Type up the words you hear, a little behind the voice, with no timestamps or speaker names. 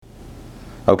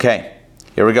Okay,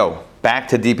 here we go. Back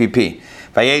to DPP.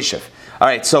 Vayeshev. All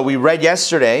right, so we read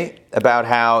yesterday about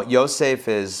how Yosef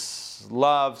is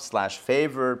loved /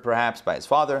 favored perhaps by his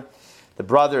father. The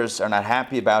brothers are not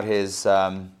happy about his,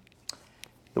 the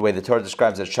way the Torah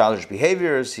describes his childish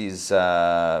behaviors. He's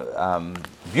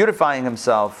beautifying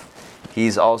himself.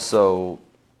 He's also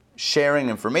sharing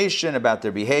information about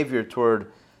their behavior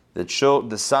toward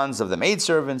the sons of the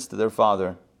maidservants to their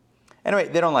father. Anyway,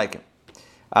 they don't like him.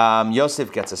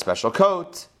 Yosef gets a special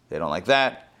coat. They don't like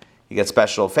that. He gets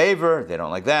special favor. They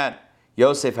don't like that.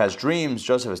 Yosef has dreams.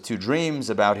 Joseph has 2 dreams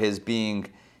about his being,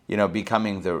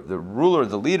 becoming the ruler,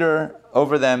 the leader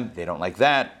over them. They don't like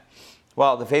that.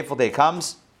 Well, the fateful day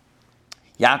comes.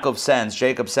 Jacob sends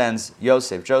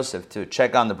Joseph to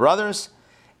check on the brothers,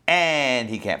 and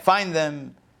he can't find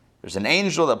them. There's an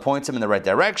angel that points him in the right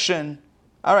direction.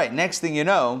 All right, next thing you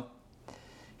know,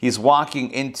 he's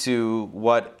walking into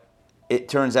what it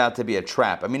turns out to be a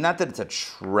trap. I mean, not that it's a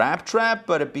trap,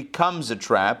 but it becomes a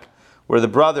trap where the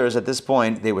brothers, at this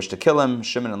point, they wish to kill him.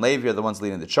 Shimon and Levi are the ones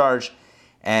leading the charge,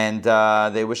 and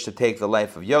they wish to take the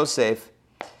life of Yosef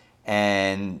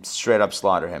and straight up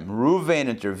slaughter him. Reuven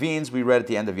intervenes. We read at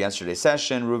the end of yesterday's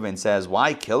session. Reuven says,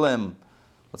 why kill him?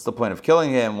 What's the point of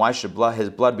killing him? Why should his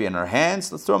blood be in our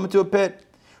hands? Let's throw him into a pit.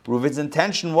 Reuven's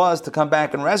intention was to come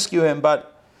back and rescue him,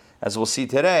 but as we'll see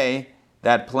today,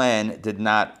 that plan did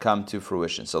not come to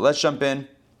fruition. So let's jump in.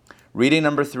 Reading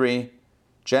number 3,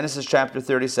 Genesis chapter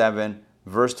 37,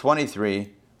 verse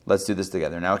 23. Let's do this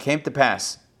together. Now it came to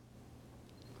pass.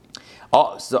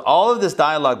 All of this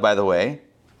dialogue, by the way,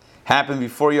 happened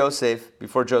before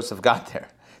Joseph got there.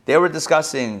 They were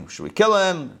discussing, should we kill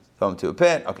him? Throw him to a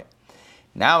pit? Okay.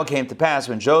 Now it came to pass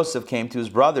when Joseph came to his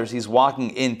brothers, he's walking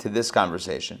into this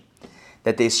conversation,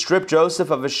 that they stripped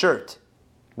Joseph of his shirt.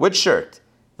 Which shirt?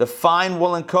 The fine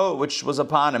woolen coat which was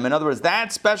upon him. In other words,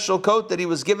 that special coat that he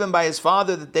was given by his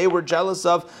father that they were jealous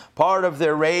of, part of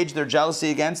their rage, their jealousy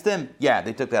against him. Yeah,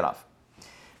 they took that off.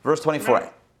 Verse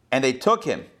 24. And they took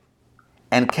him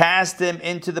and cast him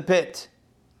into the pit.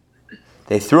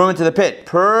 They threw him into the pit.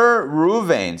 Per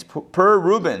Reuben's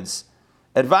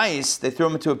advice, they threw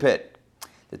him into a pit.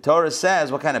 The Torah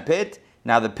says, what kind of pit?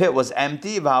 Now the pit was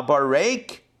empty. V'habar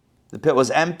reik. The pit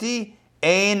was empty.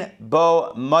 Ein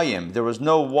bo mayim. There was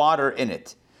no water in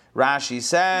it. Rashi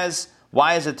says,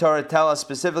 why does the Torah tell us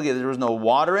specifically that there was no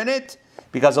water in it?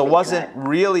 Because it wasn't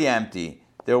really empty.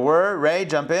 There were, Ray,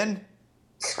 jump in.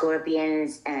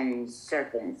 Scorpions and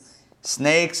serpents.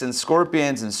 Snakes and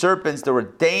scorpions and serpents. There were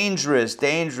dangerous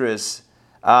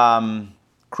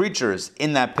creatures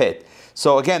in that pit.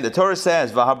 So again, the Torah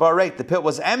says, V'habar reik, the pit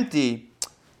was empty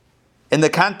in the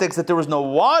context that there was no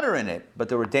water in it, but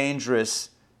there were dangerous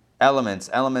elements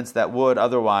that would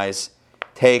otherwise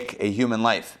take a human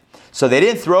life. So they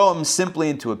didn't throw him simply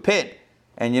into a pit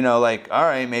and, all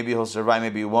right, maybe he'll survive,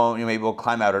 maybe he won't, maybe he'll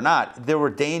climb out or not. There were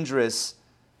dangerous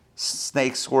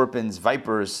snakes, scorpions,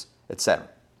 vipers, etc.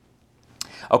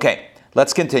 Okay,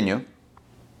 let's continue.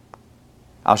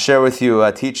 I'll share with you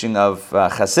a teaching of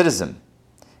Hasidism,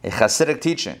 a Hasidic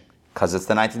teaching, because it's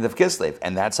the 19th of Kislev,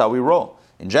 and that's how we roll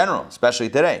in general, especially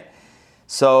today.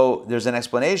 So there's an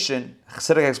explanation, a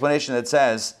Hasidic explanation that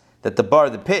says that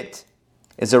the pit,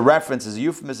 is a reference, is a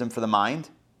euphemism for the mind.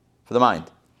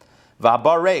 V'habar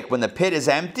reik, when the pit is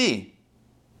empty,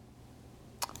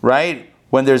 right?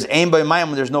 When there's ein bo mayim,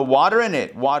 when there's no water in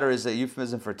it, water is a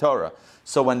euphemism for Torah.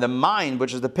 So when the mind,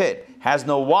 which is the pit, has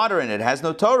no water in it, has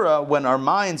no Torah, when our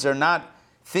minds are not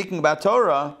thinking about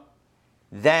Torah,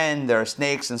 then there are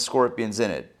snakes and scorpions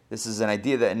in it. This is an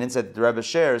insight that the Rebbe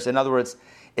shares. In other words,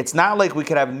 it's not like we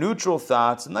could have neutral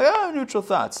thoughts and neutral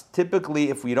thoughts. Typically,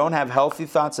 if we don't have healthy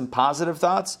thoughts and positive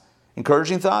thoughts,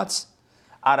 encouraging thoughts,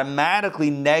 automatically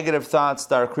negative thoughts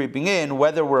start creeping in,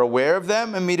 whether we're aware of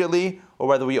them immediately or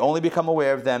whether we only become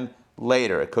aware of them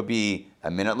later. It could be a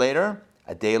minute later,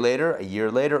 a day later, a year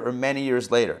later, or many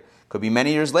years later. It could be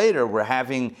many years later. We're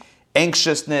having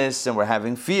anxiousness and we're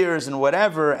having fears and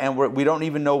whatever, and we don't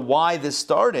even know why this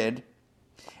started.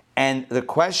 And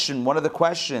one of the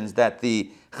questions that the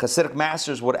Hasidic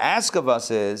masters would ask of us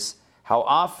is, how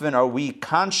often are we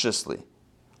consciously,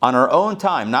 on our own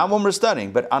time, not when we're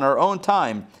studying, but on our own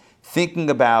time, thinking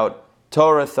about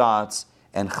Torah thoughts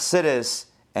and Chassidus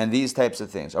and these types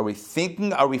of things? Are we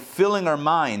filling our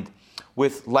mind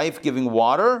with life-giving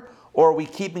water, or are we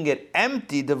keeping it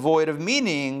empty, devoid of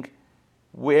meaning,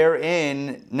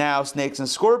 wherein now snakes and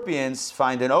scorpions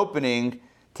find an opening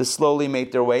to slowly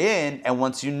make their way in, and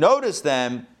once you notice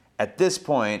them, at this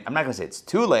point, I'm not going to say it's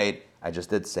too late, I just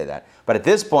did say that, but at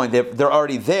this point, they're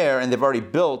already there, and they've already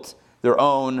built their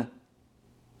own,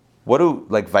 what do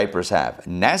vipers have? A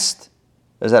nest?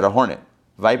 Or is that a hornet?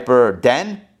 Viper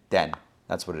den? Den.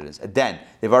 That's what it is. A den.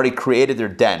 They've already created their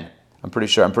den. I'm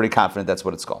pretty confident that's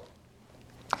what it's called.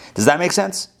 Does that make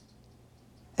sense?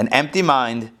 An empty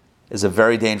mind is a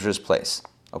very dangerous place.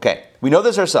 Okay, we know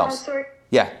this ourselves.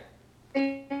 Yeah.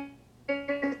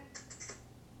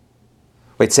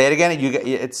 Wait, say it again.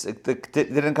 It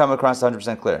didn't come across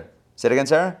 100% clear. Say it again,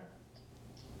 Sarah.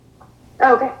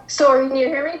 Okay, sorry, can you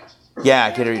hear me? Yeah,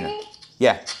 I can hear you now.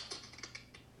 Yeah.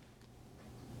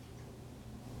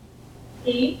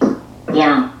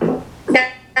 Yeah.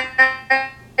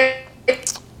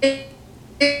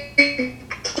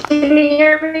 Can you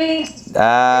hear me?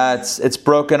 It's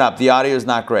broken up. The audio is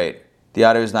not great.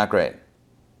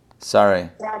 Sorry.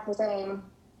 That's the same.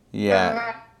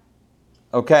 Yeah.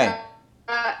 Okay.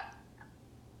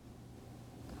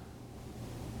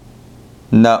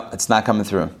 No, it's not coming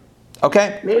through.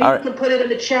 Okay. Maybe you can put it in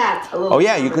the chat a little. Oh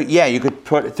yeah, you could. Yeah, you could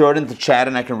throw it into chat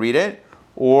and I can read it,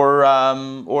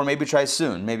 or maybe try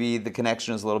soon. Maybe the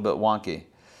connection is a little bit wonky.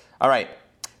 All right,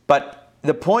 but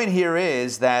the point here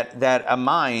is that a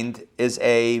mind is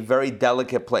a very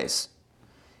delicate place,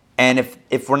 and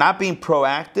if we're not being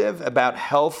proactive about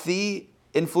healthy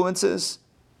influences,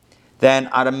 then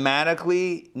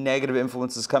automatically negative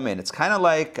influences come in. It's kind of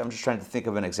like, I'm just trying to think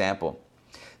of an example.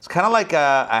 It's kind of like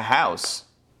a house,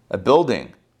 a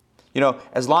building.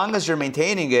 As long as you're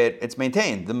maintaining it, it's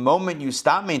maintained. The moment you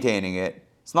stop maintaining it,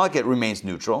 it's not like it remains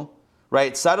neutral,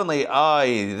 right? Suddenly,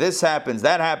 this happens,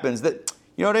 that happens, that,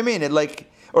 you know what I mean?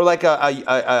 Or like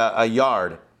a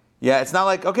yard. Yeah, it's not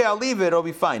like, okay, I'll leave it, it'll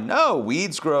be fine. No,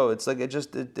 weeds grow. It's like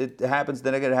it happens,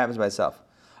 then again, it happens by itself.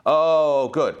 Oh,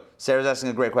 good. Sarah's asking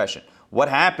a great question. What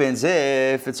happens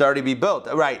if it's already be built?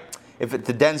 Right, if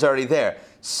the den's already there.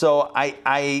 So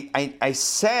I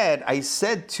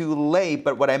said too late,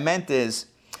 but what I meant is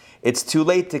it's too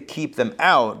late to keep them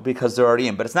out because they're already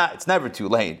in. But it's never too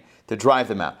late to drive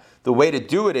them out. The way to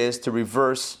do it is to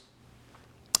reverse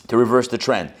the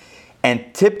trend.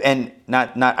 I'm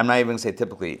not even going to say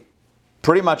typically,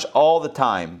 pretty much all the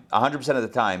time, 100% of the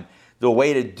time, the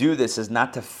way to do this is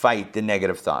not to fight the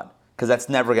negative thought, because that's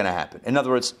never going to happen. In other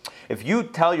words, if you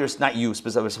tell not you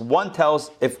specifically,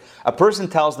 if a person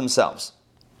tells themselves,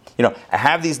 I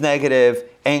have these negative,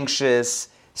 anxious,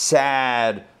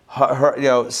 sad,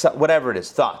 whatever it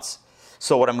is, thoughts.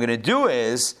 So what I'm going to do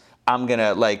is I'm going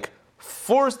to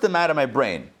force them out of my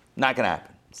brain. Not going to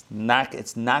happen.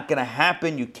 It's not going to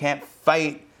happen. You can't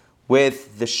fight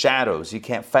with the shadows. You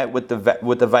can't fight with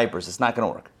the vipers. It's not going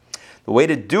to work. The way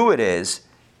to do it is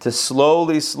to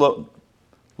slowly,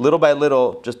 little by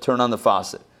little, just turn on the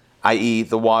faucet, i.e.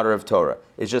 the water of Torah.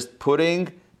 It's just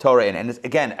putting Torah in. And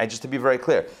again, just to be very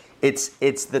clear, it's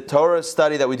the Torah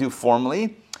study that we do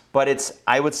formally, but it's,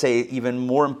 I would say, even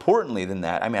more importantly than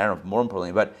that. I mean, I don't know if more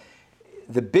importantly, but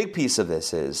the big piece of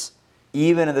this is,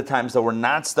 even in the times that we're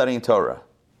not studying Torah,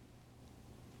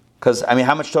 because,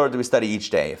 how much Torah do we study each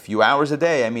day? A few hours a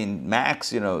day.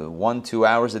 Max, 1-2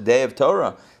 hours a day of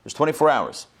Torah. There's 24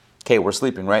 hours. Okay, we're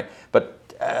sleeping, right? But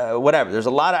whatever. There's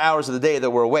a lot of hours of the day that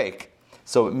we're awake.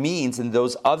 So it means in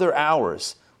those other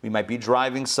hours, we might be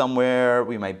driving somewhere,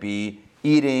 we might be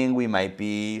eating, we might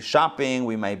be shopping,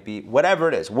 we might be, whatever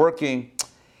it is, working.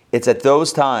 It's at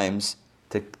those times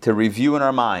to review in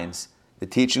our minds the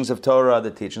teachings of Torah,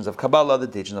 the teachings of Kabbalah, the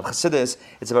teachings of Chassidus.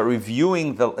 It's about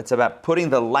it's about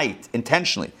putting the light,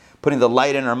 intentionally, putting the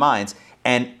light in our minds,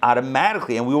 and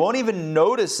automatically, and we won't even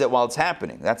notice it while it's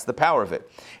happening. That's the power of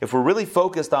it. If we're really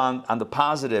focused on the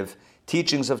positive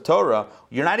teachings of Torah,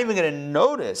 you're not even going to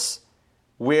notice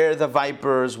where the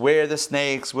vipers, where the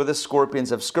snakes, where the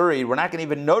scorpions have scurried. We're not going to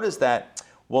even notice that.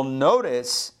 We'll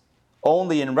notice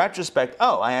only in retrospect,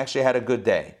 I actually had a good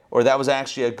day. Or that was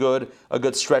actually a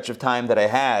good stretch of time that I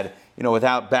had,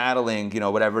 without battling,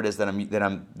 whatever it is that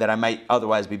I might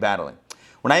otherwise be battling.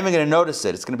 We're not even going to notice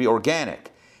it. It's going to be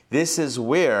organic. This is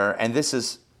where, and this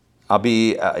is, I'll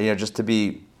be,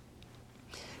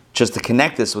 just to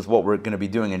connect this with what we're going to be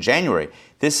doing in January.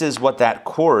 This is what that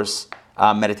course,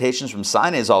 Meditations from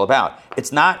Sinai, is all about.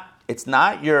 It's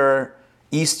not your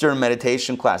Eastern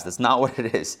meditation class. That's not what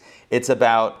it is. It's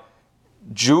about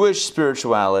Jewish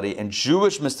spirituality and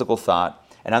Jewish mystical thought,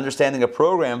 and understanding a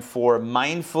program for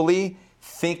mindfully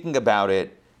thinking about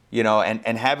it,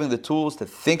 and having the tools to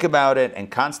think about it and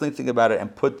constantly think about it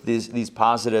and put these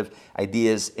positive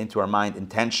ideas into our mind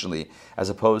intentionally,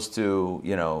 as opposed to,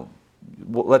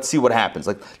 let's see what happens.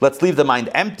 Let's leave the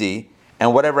mind empty,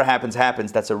 and whatever happens.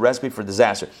 That's a recipe for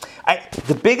disaster.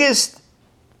 The biggest,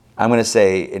 I'm going to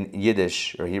say in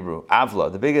Yiddish or Hebrew,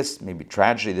 avla, the biggest, maybe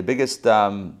tragedy, the biggest,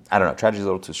 tragedy is a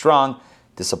little too strong,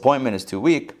 disappointment is too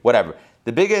weak, whatever.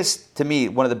 The biggest, to me,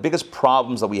 one of the biggest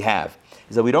problems that we have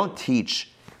is that we don't teach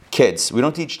kids. We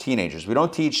don't teach teenagers. We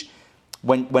don't teach,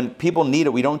 when people need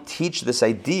it, we don't teach this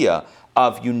idea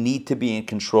of you need to be in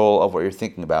control of what you're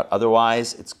thinking about.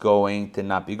 Otherwise, it's going to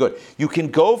not be good. You can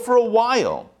go for a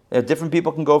while. Different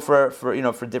people can go for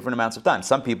different amounts of time.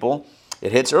 Some people,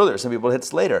 it hits earlier. Some people it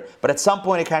hits later. But at some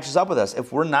point, it catches up with us.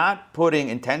 If we're not putting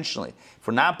intentionally, if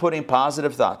we're not putting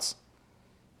positive thoughts,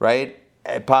 right,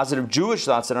 positive Jewish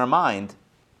thoughts in our mind,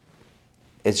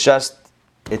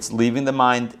 it's leaving the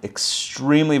mind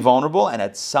extremely vulnerable, and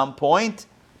at some point,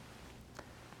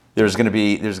 there's going to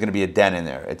be a dent in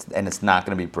there, and it's not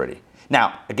going to be pretty.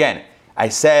 Now, again, I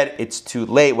said it's too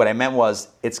late. What I meant was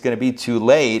it's going to be too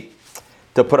late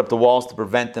to put up the walls to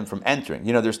prevent them from entering.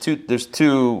 There's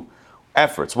two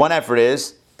efforts. One effort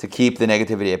is to keep the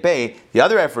negativity at bay. The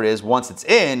other effort is, once it's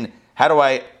in, how do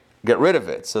I get rid of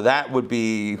it? So that would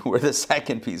be where the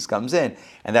second piece comes in.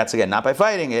 And that's, again, not by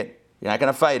fighting it. You're not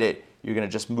going to fight it. You're going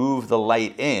to just move the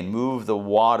light in, move the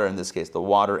water, in this case, the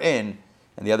water in,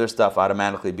 and the other stuff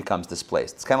automatically becomes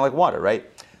displaced. It's kind of like water, right?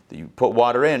 You put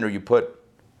water in, or you put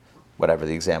whatever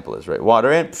the example is, right?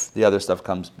 Water in, the other stuff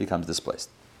becomes displaced.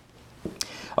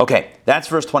 Okay, that's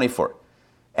verse 24.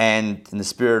 And in the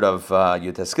spirit of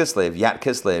Yutes Kislev, Yat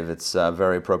Kislev, it's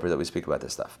very appropriate that we speak about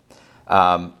this stuff.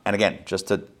 And again, just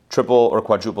to triple or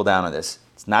quadruple down on this,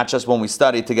 it's not just when we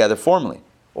study together formally,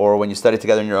 or when you study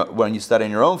together when you study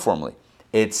in your own formally.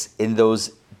 It's in those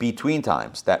between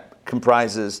times that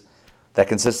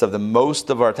consists of the most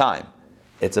of our time.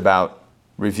 It's about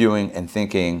reviewing and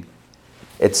thinking.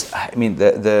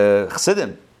 The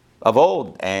Chassidim of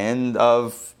old and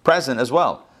of present as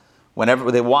well, whenever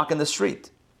they walk in the street,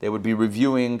 they would be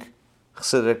reviewing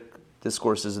Chassidic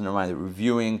discourses in their mind. They're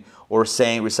reviewing or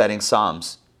reciting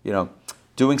Psalms.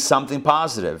 Doing something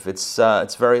positive. It's a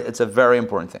very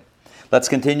important thing. Let's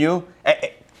continue.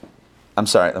 I'm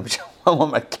sorry.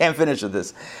 I can't finish with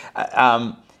this.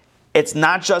 It's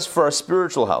not just for our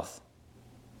spiritual health.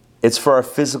 It's for our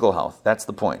physical health. That's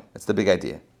the point. That's the big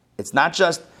idea. It's not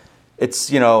just,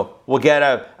 we'll get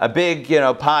a big,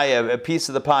 pie, a piece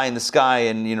of the pie in the sky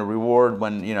and, reward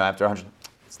when, after 100.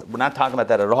 We're not talking about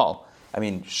that at all.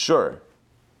 Sure.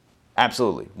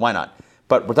 Absolutely. Why not?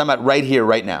 But we're talking about right here,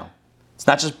 right now. It's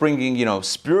not just bringing,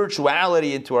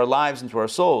 spirituality into our lives, into our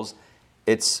souls.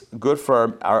 It's good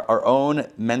for our own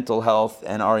mental health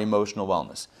and our emotional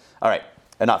wellness. All right,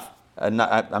 enough.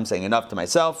 I'm saying enough to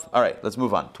myself. All right, let's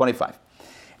move on. 25.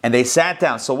 And they sat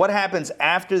down. So what happens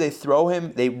after they throw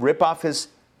him? They rip off his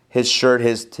shirt,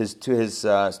 his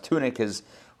tunic, his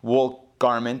wool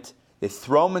garment. They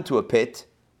throw him into a pit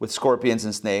with scorpions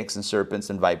and snakes and serpents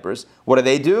and vipers. What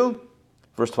do?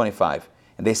 Verse 25.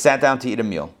 And they sat down to eat a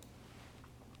meal.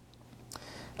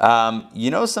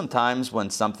 Sometimes when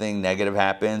something negative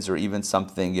happens, or even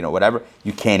something, whatever,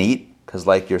 you can't eat because,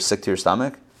 you're sick to your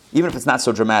stomach. Even if it's not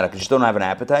so dramatic, you just don't have an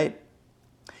appetite.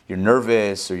 You're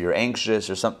nervous or you're anxious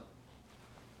or something.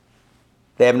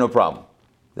 They have no problem.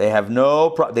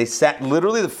 They sat,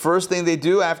 literally the first thing they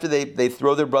do after they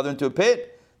throw their brother into a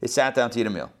pit, they sat down to eat a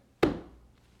meal.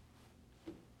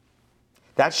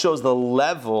 That shows the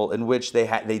level in which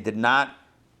they did not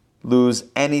lose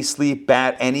any sleep,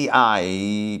 bat an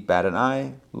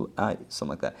eye, something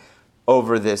like that,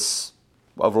 over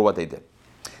what they did.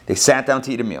 They sat down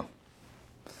to eat a meal.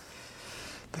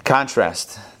 The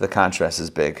contrast is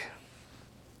big.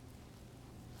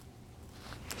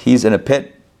 He's in a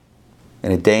pit,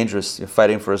 in a dangerous,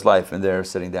 fighting for his life, and they're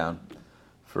sitting down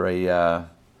for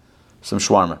some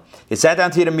shawarma. They sat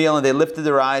down to eat a meal, and they lifted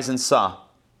their eyes and saw.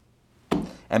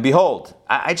 And behold,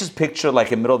 I just picture in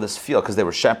the middle of this field, because they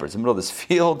were shepherds, in the middle of this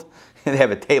field, and they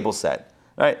have a table set.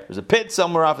 Right? There's a pit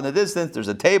somewhere off in the distance, there's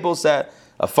a table set,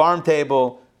 a farm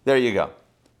table, there you go.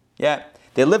 Yeah.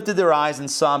 They lifted their eyes and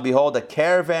saw, and behold, a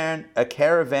caravan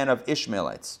of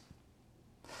Ishmaelites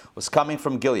was coming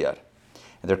from Gilead.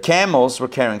 And their camels were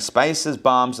carrying spices,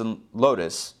 bombs, and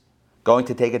lotus, going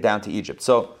to take it down to Egypt.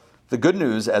 So the good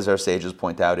news, as our sages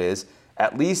point out, is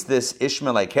at least this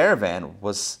Ishmaelite caravan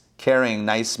was carrying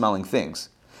nice-smelling things.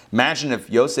 Imagine if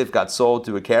Yosef got sold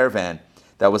to a caravan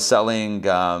that was selling,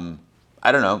 not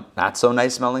so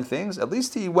nice-smelling things. At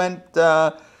least he went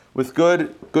with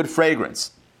good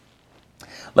fragrance.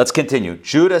 Let's continue.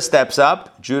 Judah steps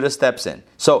up. Judah steps in.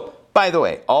 So, by the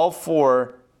way, all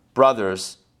four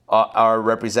brothers are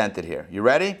represented here. You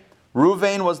ready?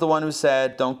 Reuven was the one who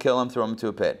said, don't kill him, throw him into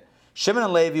a pit. Shimon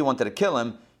and Levi wanted to kill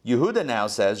him.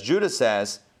 Judah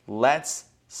says, let's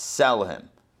sell him.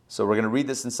 So we're going to read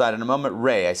this inside in a moment.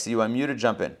 Ray, I see you unmuted.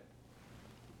 Jump in.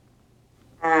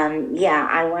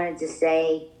 I wanted to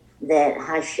say that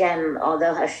Hashem,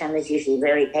 although Hashem is usually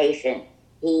very patient,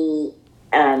 he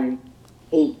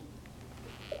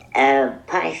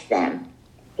punished them.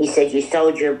 He said, you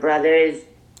sold your brothers,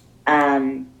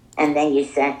 and then you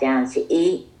sat down to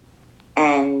eat,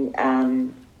 and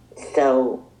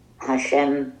so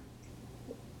Hashem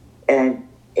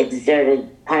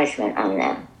exerted punishment on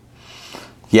them.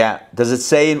 Yeah. Does it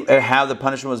say how the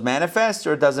punishment was manifest,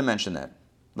 or it doesn't mention that?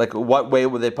 Like, what way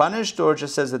were they punished, or it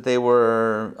just says that they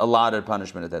were allotted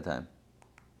punishment at that time?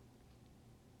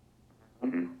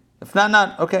 If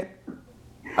not, okay.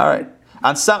 All right.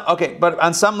 But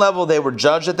on some level, they were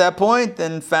judged at that point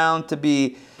and found to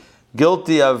be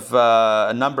guilty of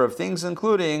a number of things,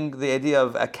 including the idea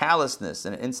of a callousness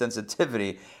and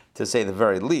insensitivity, to say the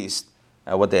very least,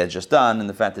 what they had just done, and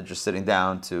the fact that they're sitting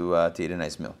down to eat a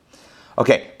nice meal.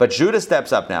 Okay, but Judah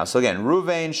steps up now. So again,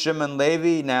 Ruvain, Shimon,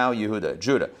 Levi, now Yehuda.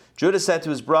 Judah said to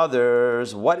his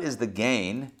brothers, what is the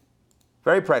gain?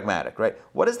 Very pragmatic, right?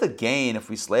 What is the gain if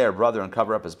we slay our brother and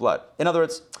cover up his blood? In other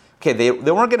words, okay, they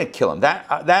weren't going to kill him.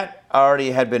 That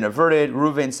already had been averted.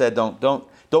 Ruvain said,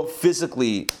 don't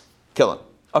physically kill him.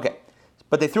 Okay,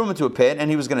 but they threw him into a pit,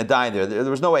 and he was going to die there. There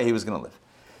was no way he was going to live,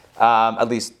 at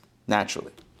least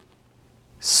naturally.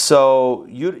 So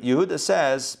Yehuda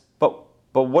says,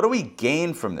 but what do we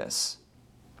gain from this?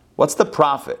 What's the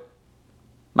profit?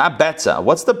 Ma betza,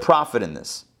 what's the profit in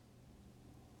this?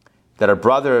 That our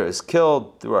brother is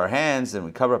killed through our hands and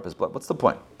we cover up his blood. What's the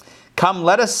point? Come,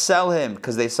 let us sell him,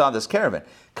 because they saw this caravan.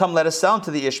 Come, let us sell him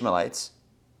to the Ishmaelites,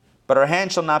 but our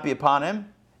hand shall not be upon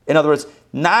him. In other words,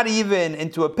 not even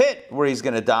into a pit where he's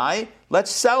going to die.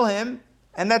 Let's sell him,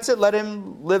 and that's it. Let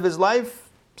him live his life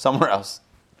somewhere else.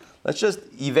 Let's just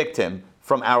evict him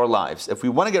from our lives. If we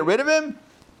want to get rid of him,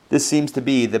 this seems to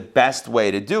be the best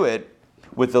way to do it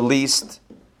with the least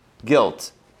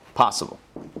guilt possible.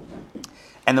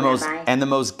 And the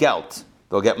most gelt.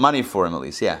 They'll get money for him at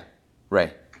least. Yeah.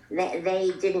 Right.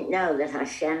 They didn't know that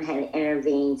Hashem had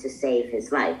intervened to save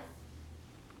his life.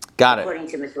 Got it. According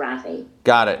to Mizrahi.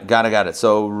 Got it.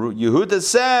 So Yehuda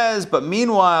says, but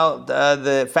meanwhile,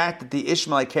 the fact that the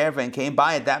Ishmaelite caravan came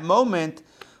by at that moment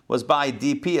was by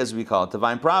DP, as we call it,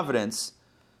 divine providence,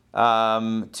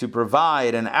 to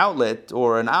provide an outlet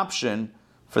or an option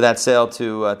for that sale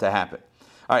to happen.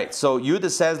 All right, so Yehuda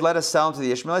says, let us sell him to the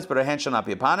Ishmaelites, but our hand shall not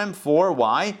be upon him. For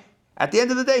why? At the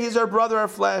end of the day, he's our brother, our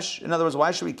flesh. In other words,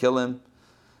 why should we kill him?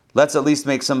 Let's at least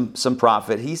make some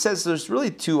profit. He says there's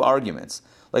really two arguments.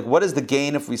 Like, what is the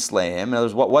gain if we slay him? In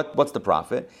other words, what's the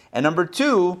profit? And number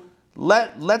two,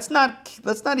 let's not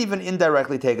even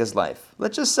indirectly take his life.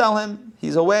 Let's just sell him.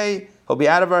 He's away. He'll be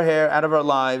out of our hair, out of our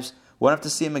lives. Won't have to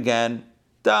see him again.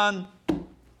 Done.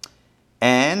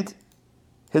 And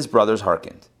his brothers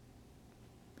hearkened.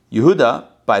 Yehuda,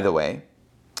 by the way,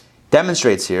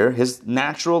 demonstrates here his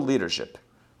natural leadership.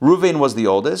 Reuven was the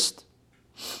oldest.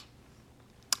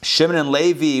 Shimon and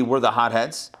Levi were the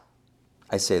hotheads.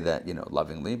 I say that,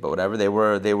 lovingly, but whatever. They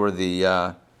were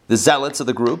the zealots of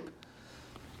the group.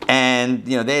 And,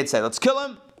 they had said, let's kill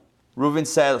him. Reuven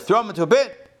said, throw him into a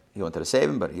pit. He wanted to save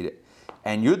him, but he did.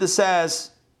 And Yehuda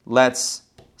says, let's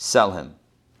sell him.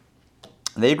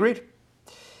 And they agreed.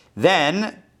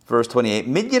 Then, verse 28,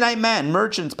 Midianite men,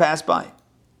 merchants, passed by.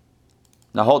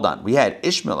 Now hold on. We had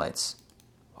Ishmaelites.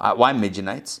 Why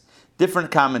Midianites?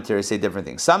 Different commentaries say different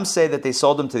things. Some say that they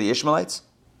sold them to the Ishmaelites.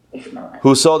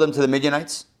 Who sold them to the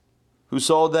Midianites? Who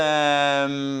sold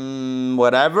them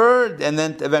whatever, and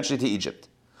then eventually to Egypt.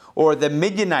 Or the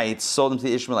Midianites sold them to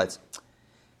the Ishmaelites.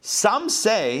 Some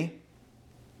say,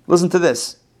 listen to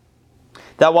this,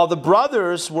 that while the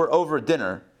brothers were over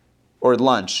dinner or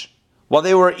lunch, while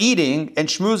they were eating and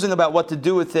schmoozing about what to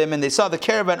do with him, and they saw the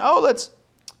caravan,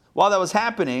 while that was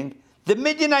happening,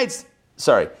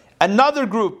 another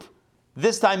group,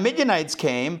 this time Midianites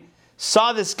came,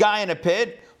 saw this guy in a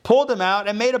pit, pulled him out,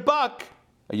 and made a buck.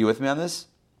 Are you with me on this?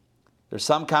 There's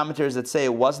some commentators that say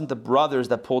it wasn't the brothers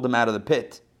that pulled him out of the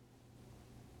pit.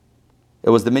 It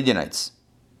was the Midianites.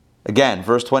 Again,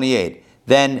 verse 28.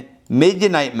 Then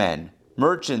Midianite men,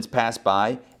 merchants, passed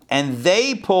by, and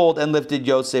they pulled and lifted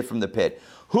Yosef from the pit.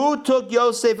 Who took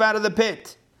Yosef out of the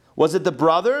pit? Was it the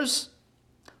brothers?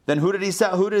 Then who did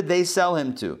they sell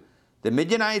him to? The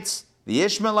Midianites, the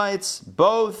Ishmaelites,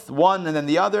 both, one and then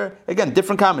the other. Again,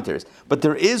 different commentaries. But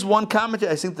there is one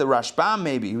commentary, I think the Rashbam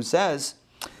maybe, who says,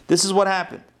 this is what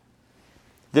happened.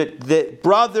 The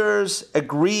brothers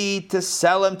agreed to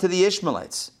sell him to the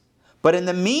Ishmaelites. But in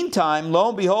the meantime, lo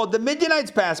and behold, the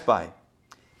Midianites passed by.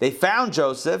 They found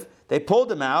Joseph, they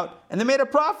pulled him out, and they made a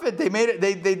profit. They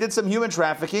did some human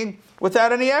trafficking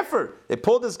without any effort. They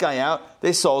pulled this guy out,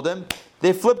 they sold him,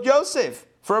 they flipped Joseph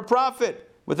for a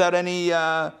profit without any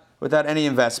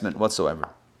investment whatsoever.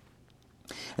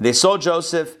 And they sold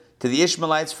Joseph to the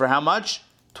Ishmaelites for how much?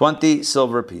 20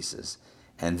 silver pieces.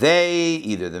 And they,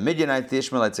 either the Midianites, the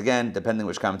Ishmaelites, again, depending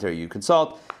which commentary you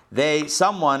consult,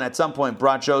 someone at some point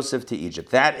brought Joseph to Egypt.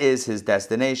 That is his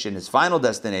destination, his final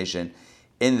destination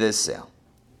in this sale.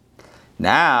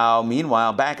 Now,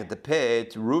 meanwhile, back at the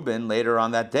pit, Reuben, later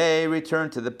on that day,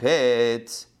 returned to the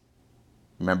pit.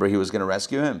 Remember, he was going to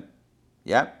rescue him.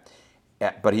 Yeah,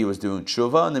 but he was doing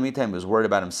tshuva. In the meantime, he was worried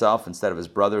about himself instead of his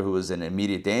brother, who was in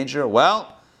immediate danger.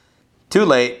 Well, too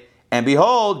late. And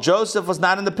behold, Joseph was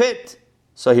not in the pit.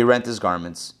 So he rent his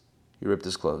garments. He ripped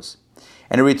his clothes.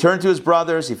 And he returned to his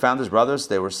brothers. He found his brothers.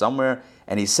 They were somewhere.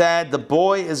 And he said, the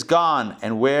boy is gone.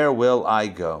 And where will I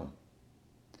go?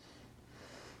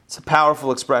 It's a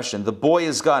powerful expression. The boy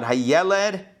is gone.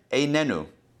 Hayeled einenu.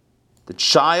 The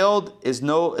child is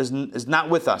not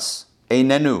with us.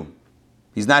 Einenu.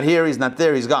 He's not here. He's not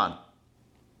there. He's gone.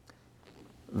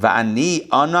 Va'ani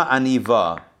ana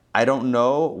aniva. I don't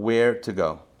know where to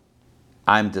go.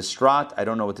 I'm distraught. I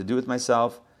don't know what to do with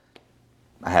myself.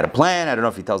 I had a plan. I don't know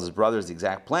if he tells his brothers the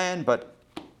exact plan, but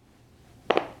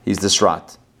he's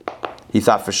distraught. He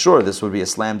thought for sure this would be a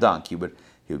slam dunk.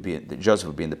 Joseph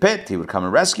would be in the pit. He would come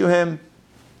and rescue him.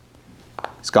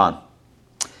 He's gone.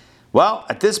 Well,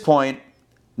 at this point,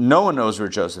 no one knows where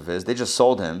Joseph is. They just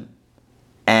sold him,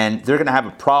 and they're going to have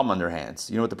a problem on their hands.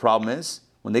 You know what the problem is?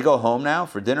 When they go home now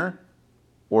for dinner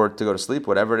or to go to sleep,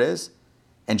 whatever it is,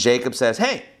 and Jacob says,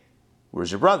 hey,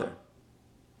 where's your brother?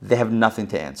 They have nothing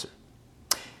to answer.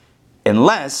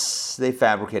 Unless they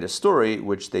fabricate a story,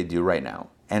 which they do right now.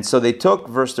 And so they took,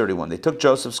 verse 31, they took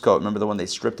Joseph's coat, remember the one they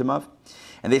stripped him of?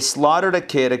 And they slaughtered a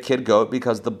kid goat,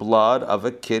 because the blood of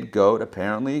a kid goat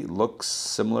apparently looks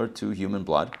similar to human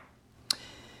blood.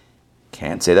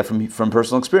 Can't say that from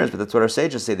personal experience, but that's what our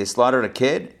sages say. They slaughtered a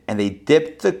kid, and they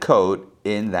dipped the coat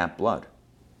in that blood.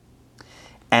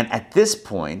 And at this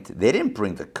point, they didn't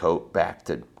bring the coat back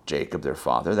to Jacob, their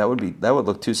father. That would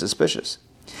look too suspicious.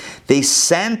 They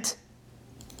sent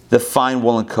the fine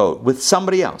woolen coat with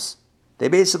somebody else. They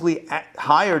basically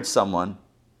hired someone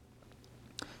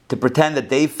to pretend that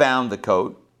they found the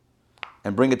coat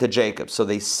and bring it to Jacob. So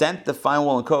they sent the fine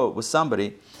woolen coat with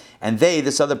somebody, and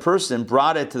this other person,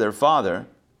 brought it to their father.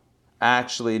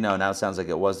 Actually, no, now it sounds like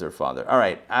it was their father. All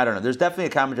right, I don't know. There's definitely a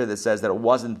commentary that says that it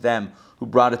wasn't them who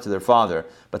brought it to their father,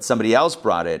 but somebody else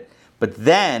brought it. But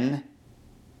then,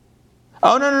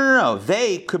 oh, no.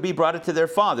 They could be brought it to their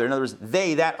father. In other words,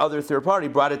 that other third party,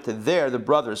 brought it to the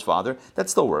brother's father. That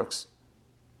still works.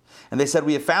 And they said,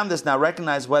 we have found this, now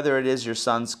recognize whether it is your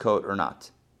son's coat or not.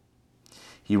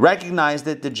 He recognized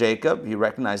it to Jacob. He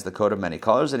recognized the coat of many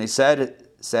colors, and he said,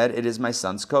 it is my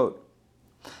son's coat.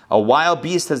 A wild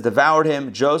beast has devoured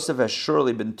him. Joseph has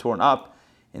surely been torn up.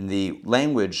 In the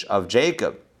language of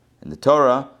Jacob, in the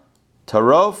Torah,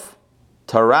 Tarof,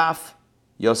 Taraf,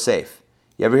 Yosef.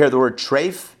 You ever hear the word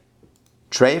treif?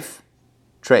 Treif?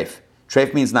 Treif.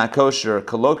 Treif means not kosher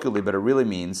colloquially, but it really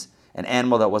means an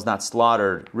animal that was not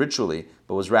slaughtered ritually,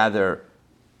 but was rather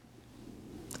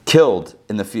killed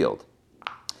in the field.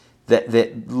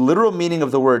 The literal meaning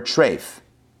of the word treif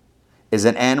is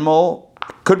an animal,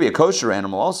 could be a kosher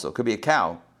animal also, could be a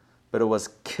cow, but it was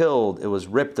killed, it was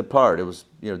ripped apart, it was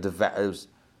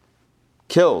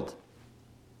killed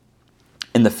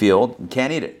in the field. You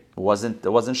can't eat it. It wasn't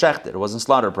shechted, it wasn't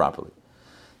slaughtered properly.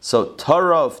 So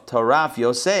Taraf,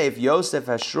 Yosef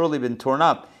has surely been torn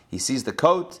up. He sees the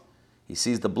coat, he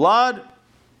sees the blood,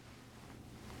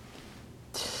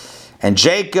 and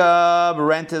Jacob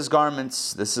rent his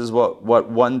garments. This is what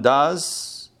one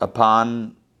does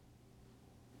upon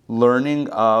learning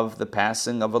of the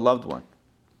passing of a loved one.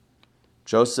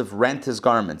 Joseph rent his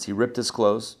garments. He ripped his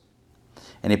clothes,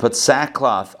 and he put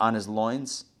sackcloth on his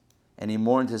loins, and he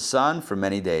mourned his son for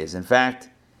many days. In fact,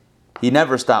 he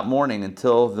never stopped mourning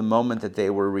until the moment that they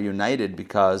were reunited,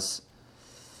 because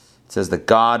it says that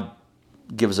God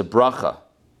gives a bracha.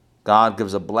 God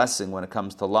gives a blessing when it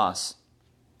comes to loss.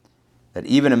 That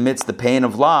even amidst the pain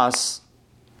of loss,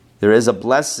 there is a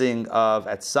blessing of,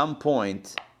 at some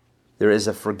point, there is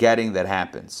a forgetting that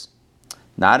happens.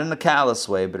 Not in a callous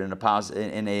way, but in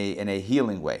a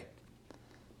healing way.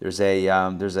 There's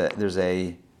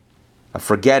a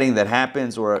forgetting that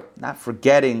happens, or not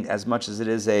forgetting as much as it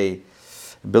is a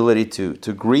ability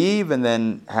to grieve and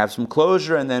then have some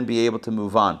closure and then be able to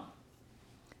move on.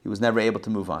 He was never able to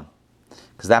move on,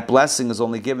 because that blessing is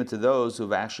only given to those who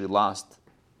have actually lost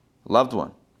a loved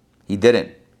one. He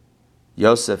didn't.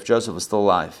 Joseph was still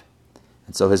alive,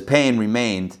 and so his pain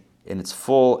remained in its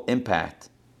full impact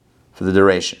for the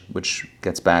duration, which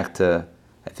gets back to,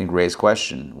 I think, Ray's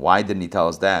question. Why didn't he tell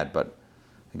his dad? But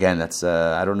again, that's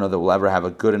I don't know that we'll ever have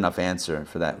a good enough answer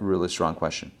for that really strong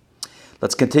question.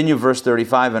 Let's continue verse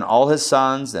 35. And all his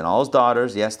sons and all his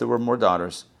daughters, yes, there were more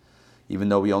daughters, even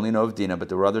though we only know of Dinah, but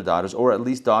there were other daughters, or at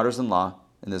least daughters-in-law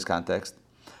in this context,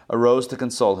 arose to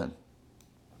console him.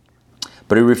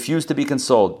 But he refused to be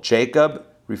consoled. Jacob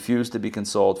refused to be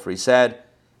consoled, for he said,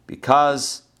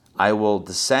 because I will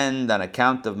descend on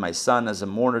account of my son as a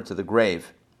mourner to the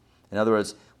grave. In other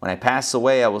words, when I pass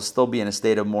away, I will still be in a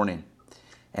state of mourning.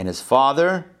 And his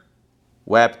father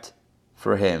wept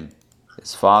for him.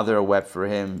 His father wept for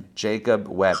him. Jacob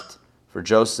wept for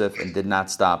Joseph and did not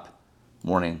stop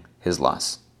mourning his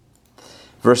loss.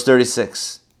 Verse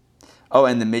 36. Oh,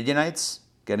 and the Midianites,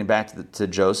 getting back to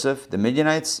Joseph, the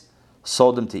Midianites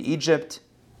sold him to Egypt,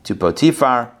 to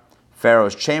Potiphar,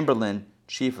 Pharaoh's chamberlain,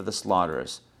 chief of the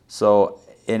slaughterers. So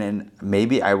in a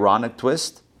maybe ironic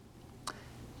twist,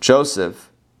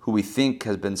 Joseph, who we think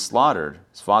has been slaughtered,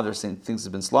 his father thinks has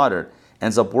been slaughtered,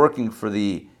 ends up working for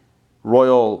the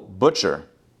royal butcher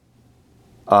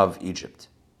of Egypt,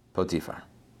 Potiphar.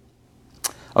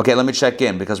 Okay, let me check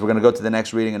in, because we're going to go to the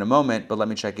next reading in a moment, but let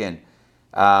me check in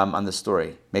on the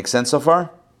story. Make sense so far?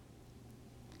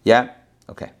 Yeah?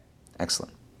 Okay,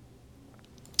 excellent.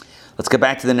 Let's get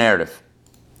back to the narrative.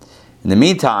 In the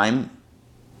meantime,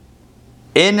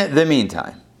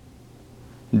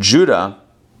 Judah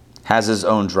has his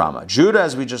own drama. Judah,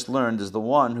 as we just learned, is the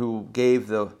one who gave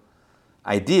the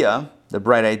idea, the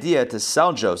bright idea, to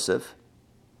sell Joseph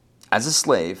as a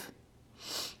slave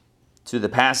to the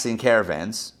passing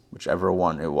caravans, whichever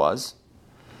one it was.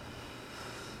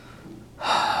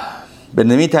 But in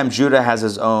the meantime, Judah has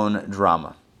his own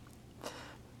drama.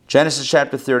 Genesis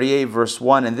chapter 38, verse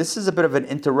 1, and this is a bit of an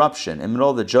interruption. In the middle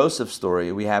of the Joseph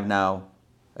story, we have now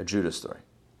a Judah story.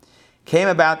 It came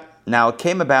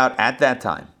about at that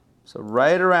time, so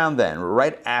right around then,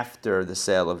 right after the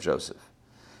sale of Joseph,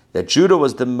 that Judah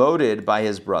was demoted by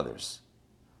his brothers.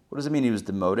 What does it mean he was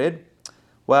demoted?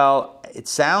 Well, it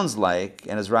sounds like,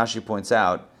 and as Rashi points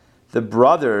out, the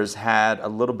brothers had a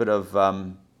little bit of,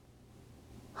 I'm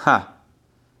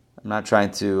not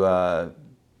trying to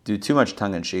do too much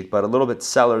tongue-in-cheek, but a little bit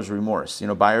seller's remorse. You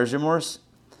know, buyer's remorse?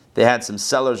 They had some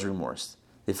seller's remorse.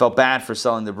 They felt bad for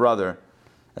selling their brother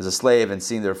as a slave and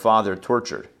seeing their father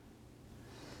tortured.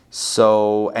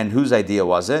 So, and whose idea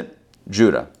was it?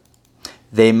 Judah.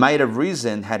 They might have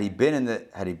reasoned, had he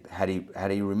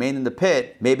remained in the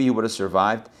pit, maybe he would have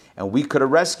survived, and we could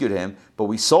have rescued him, but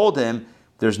we sold him.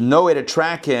 There's no way to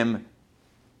track him.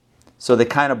 So they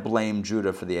kind of blamed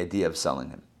Judah for the idea of selling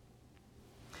him.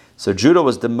 So Judah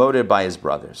was demoted by his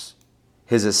brothers.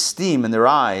 His esteem in their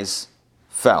eyes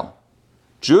fell.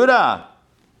 Judah!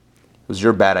 It was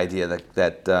your bad idea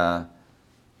that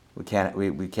we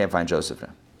can't find Joseph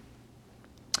now.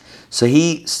 So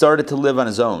he started to live on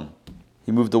his own.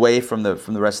 He moved away from the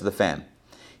rest of the fam.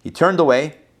 He turned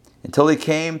away until he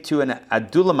came to an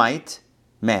Adulamite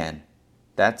man.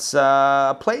 That's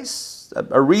a place,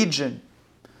 a region.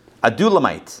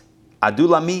 Adulamite.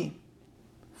 Adulami,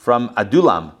 from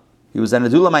Adulam. He was an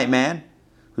Adulamite man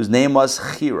whose name was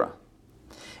Chira.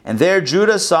 And there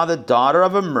Judah saw the daughter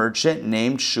of a merchant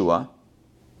named Shua,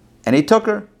 and he took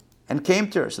her and came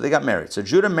to her. So they got married. So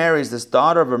Judah marries this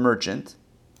daughter of a merchant.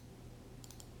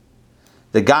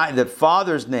 The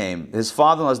father's name, his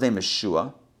father-in-law's name is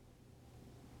Shua.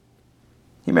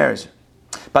 He marries her.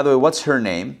 By the way, what's her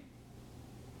name?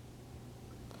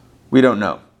 We don't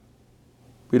know.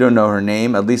 We don't know her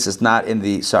name. At least it's not in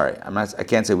the, I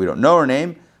can't say we don't know her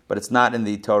name, but it's not in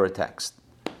the Torah text.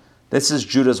 This is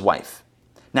Judah's wife.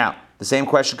 Now, the same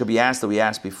question could be asked that we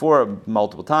asked before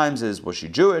multiple times is, was she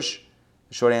Jewish?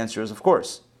 The short answer is, of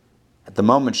course. At the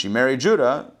moment she married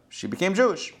Judah, she became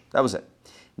Jewish. That was it.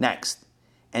 Next.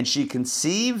 And she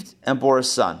conceived and bore a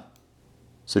son.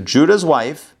 So Judah's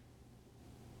wife.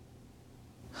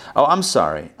 Oh, I'm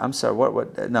sorry.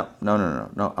 What? No.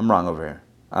 I'm wrong over here.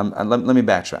 Let me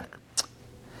backtrack.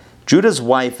 Judah's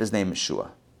wife, his name is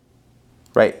Shua.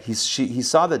 Right? He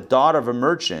saw the daughter of a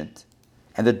merchant,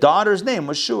 and the daughter's name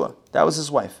was Shua. That was his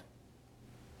wife.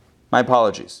 My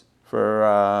apologies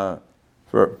for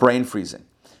brain freezing.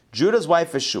 Judah's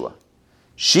wife is Shua.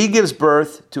 She gives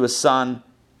birth to a son,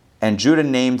 and Judah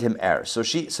named him Er. So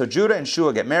Judah and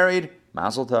Shua get married.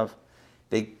 Mazel tov.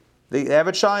 They have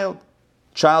a child.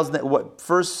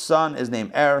 First son is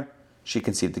named Er. She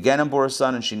conceived again and bore a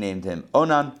son, and she named him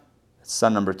Onan. That's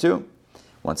son number 2.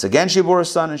 Once again she bore a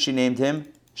son, and she named him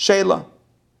Shelah.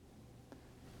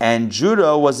 And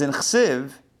Judah was in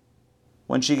Chsiv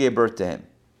when she gave birth to him.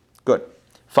 Good.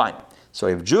 Fine. So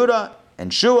we have Judah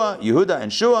and Shua, Yehuda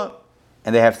and Shua,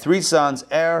 and they have 3 sons,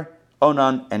 Er,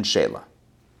 Onan, and Shelah.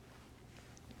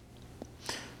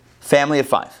 Family of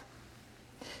 5.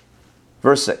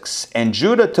 Verse 6. And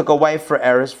Judah took a wife for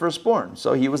Er, his firstborn.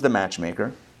 So he was the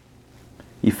matchmaker.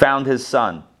 He found his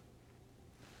son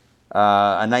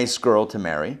a nice girl to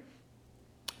marry.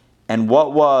 And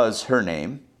what was her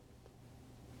name?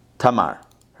 Tamar.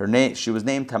 She was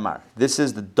named Tamar. This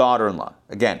is the daughter-in-law.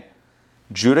 Again,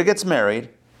 Judah gets married.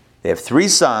 They have 3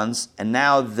 sons, and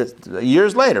now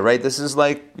years later, right? This is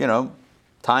like,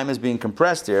 time is being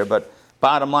compressed here, but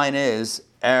bottom line is,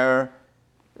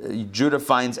 Judah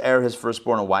finds his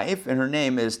firstborn, a wife, and her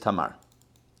name is Tamar.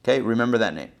 Okay, remember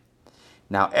that name.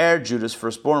 Now, Judah's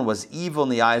firstborn, was evil in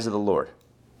the eyes of the Lord.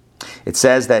 It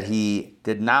says that he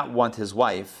did not want his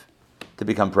wife to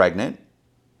become pregnant,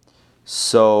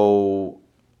 so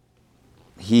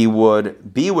he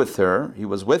would be with her, he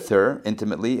was with her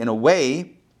intimately in a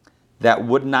way that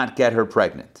would not get her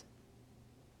pregnant.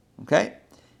 Okay?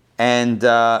 And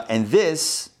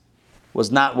this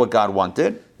was not what God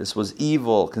wanted. This was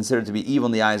evil, considered to be evil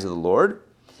in the eyes of the Lord.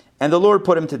 And the Lord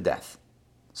put him to death.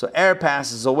 So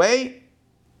passes away.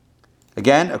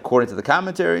 Again, according to the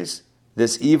commentaries,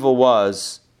 this evil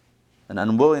was an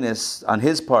unwillingness on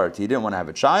his part. He didn't want to have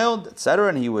a child, etc.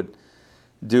 And he would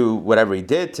do whatever he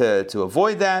did to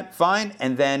avoid that. Fine.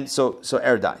 And then, so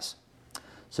dies.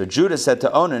 So Judah said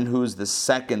to Onan, who's the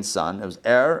second son, it was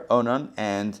Onan,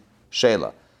 and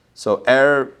Shelah. So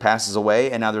passes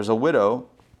away, and now there's a widow.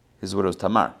 His widow's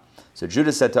Tamar. So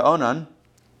Judah said to Onan,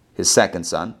 his second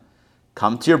son,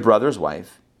 come to your brother's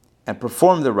wife and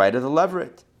perform the rite of the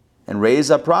levirate and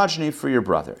raise up progeny for your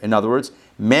brother. In other words,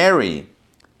 marry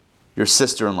your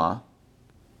sister-in-law.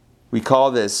 We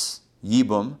call this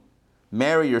yibum.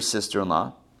 Marry your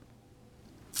sister-in-law.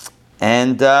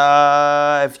 And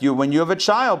when you have a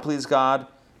child, please God,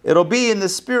 it'll be in the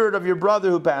spirit of your brother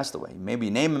who passed away.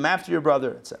 Maybe name him after your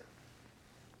brother, etc.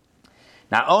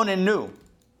 Now Onan knew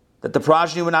that the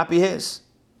progeny would not be his.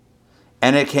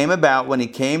 And it came about when he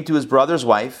came to his brother's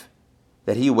wife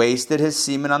that he wasted his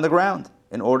semen on the ground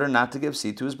in order not to give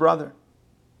seed to his brother.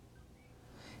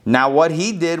 Now what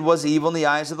he did was evil in the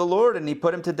eyes of the Lord, and he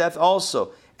put him to death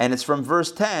also. And it's from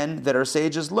verse 10 that our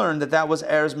sages learned that was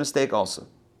Er's mistake also.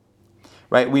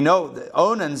 Right? We know that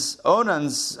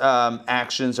Onan's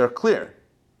actions are clear.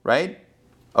 Right?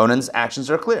 Onan's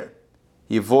actions are clear.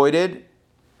 He avoided,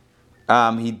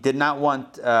 he did not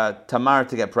want Tamar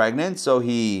to get pregnant, so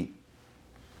he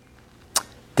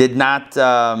did not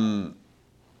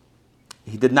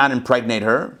impregnate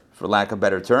her, for lack of a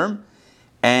better term,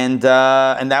 and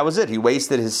that was it. He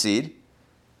wasted his seed,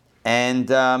 and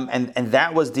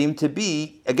that was deemed to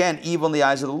be, again, evil in the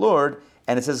eyes of the Lord.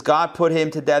 And it says God put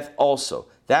him to death also.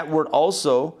 That word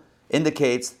also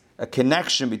indicates a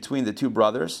connection between the 2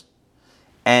 brothers.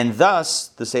 And thus,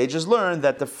 the sages learned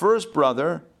that the first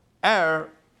brother,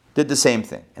 did the same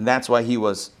thing. And that's why he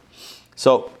was...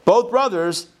 So, both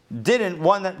brothers didn't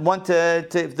want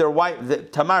their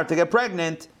wife, Tamar, to get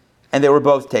pregnant, and they were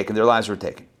both taken. Their lives were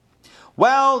taken.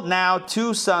 Well, now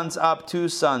 2 sons up, 2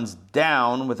 sons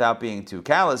down, without being too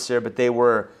callous here, but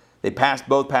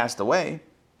both passed away.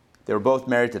 They were both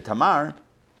married to Tamar.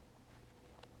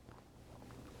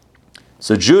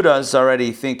 So Judah's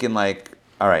already thinking like,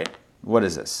 all right, what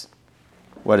is this?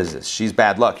 What is this? She's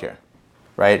bad luck here,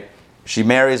 right? She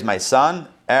marries my son,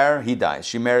 he dies.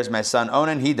 She marries my son,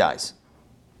 Onan, he dies.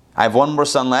 I have 1 more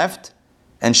son left,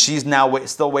 and she's now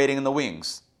still waiting in the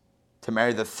wings to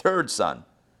marry the 3rd son.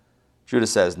 Judah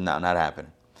says, no, not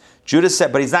happening. Judah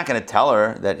said, but he's not going to tell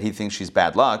her that he thinks she's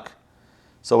bad luck.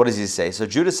 So what does he say? So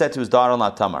Judah said to his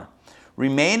daughter-in-law Tamar,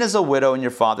 remain as a widow in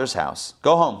your father's house.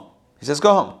 Go home. He says,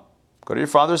 go home. Go to your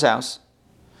father's house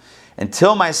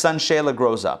until my son Shelah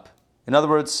grows up. In other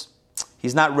words,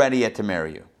 he's not ready yet to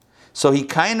marry you. So he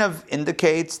kind of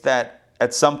indicates that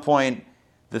at some point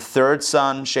the 3rd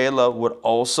son, Shelah, would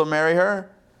also marry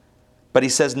her. But he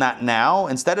says not now.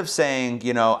 Instead of saying,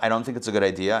 I don't think it's a good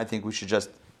idea. I think we should just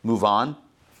move on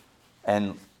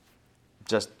and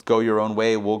just go your own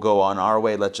way, we'll go on our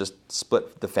way, let's just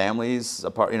split the families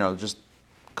apart, just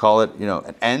call it,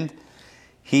 an end.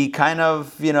 He kind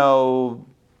of,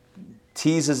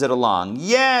 teases it along.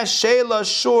 Yeah, Shelah,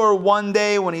 sure, one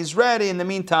day when he's ready. In the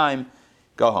meantime,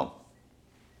 go home.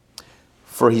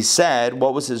 For he said,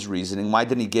 what was his reasoning? Why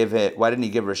didn't he give her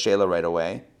Shelah right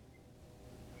away?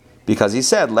 Because he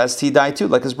said, lest he die too,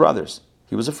 like his brothers.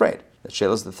 He was afraid that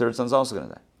Shelah's the 3rd son's also going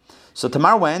to die. So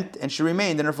Tamar went, and she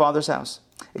remained in her father's house.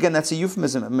 Again, that's a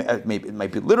euphemism. It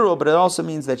might be literal, but it also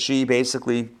means that she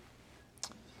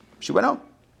went home.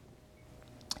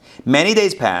 Many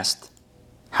days passed.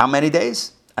 How many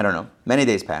days? I don't know. Many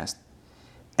days passed.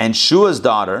 And Shua's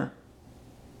daughter...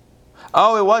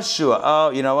 Oh, it was Shua. Oh,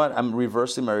 you know what? I'm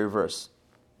reversing my reverse.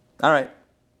 All right.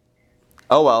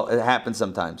 Oh well, it happens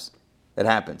sometimes. It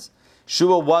happens.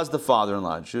 Shua was the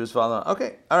father-in-law. Shua's father-in-law.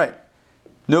 Okay, all right.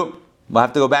 Nope. We'll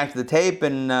have to go back to the tape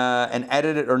and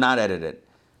edit it or not edit it.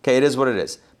 Okay, it is what it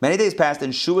is. Many days passed,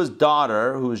 and Shua's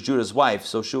daughter, who was Judah's wife,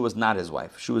 so Shua was not his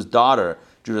wife. Shua's daughter,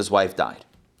 Judah's wife, died.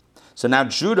 So now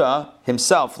Judah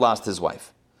himself lost his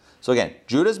wife. So again,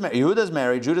 Yehuda's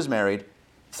married, Judah's married,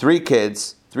 3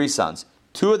 kids, 3 sons.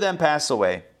 2 of them pass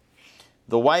away.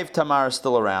 The wife Tamar is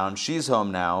still around. She's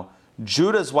home now.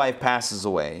 Judah's wife passes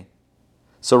away.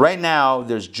 So right now,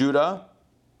 there's Judah,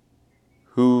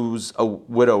 who's a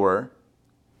widower,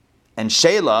 and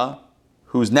Shelah,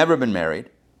 who's never been married,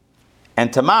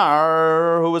 and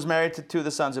Tamar, who was married to 2 of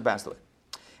the sons who passed away.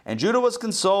 And Judah was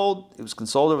consoled. He was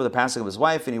consoled over the passing of his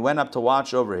wife, and he went up to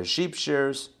watch over his sheep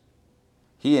shears.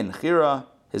 He and Chira,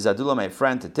 his Adulamite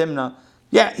friend, to Timnah.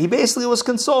 Yeah, he basically was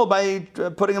consoled by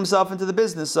putting himself into the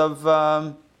business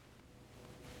of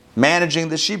managing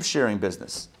the sheep shearing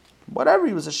business. Whatever,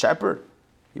 he was a shepherd.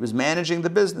 He was managing the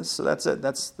business, so that's it.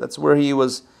 That's where he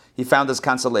was. He found his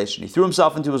consolation. He threw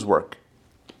himself into his work.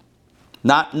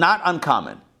 Not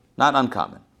uncommon. Not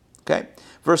uncommon. Okay?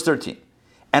 Verse 13.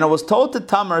 And it was told to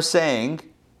Tamar, saying,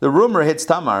 the rumor hits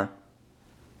Tamar,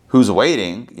 who's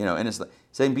waiting, innocently,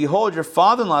 saying, behold, your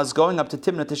father-in-law is going up to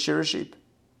Timnah to shear his sheep.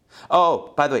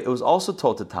 Oh, by the way, it was also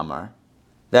told to Tamar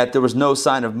that there was no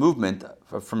sign of movement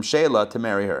from Shelah to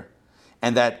marry her.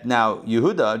 And that now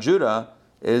Judah,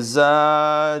 is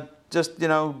just,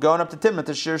 going up to Timnah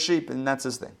to shear sheep, and that's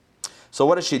his thing. So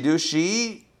what does she do?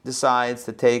 She decides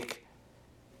to take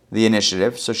the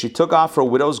initiative. So she took off her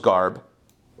widow's garb,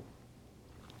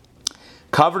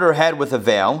 covered her head with a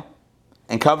veil,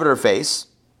 and covered her face,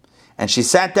 and she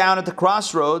sat down at the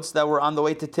crossroads that were on the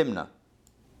way to Timnah.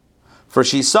 For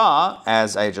she saw,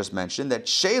 as I just mentioned, that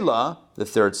Shelah, the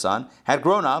 3rd son, had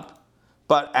grown up,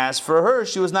 but as for her,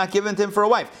 she was not given to him for a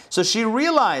wife. So she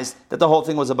realized that the whole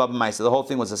thing was a Baba Maisa, the whole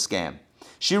thing was a scam.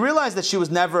 She realized that she was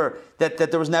never, that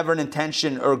there was never an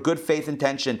intention or a good faith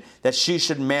intention that she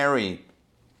should marry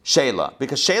Shelah,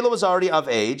 because Shelah was already of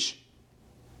age,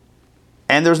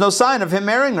 and there was no sign of him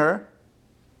marrying her,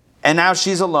 and now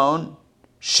she's alone,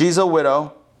 she's a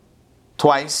widow,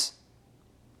 twice,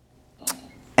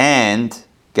 and,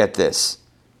 get this,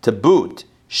 to boot,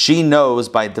 she knows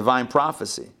by divine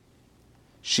prophecy,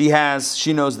 she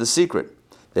knows the secret,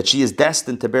 that she is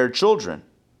destined to bear children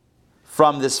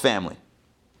from this family,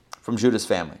 from Judah's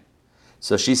family.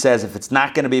 So she says, if it's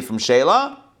not going to be from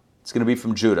Shelah, it's going to be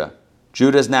from Judah.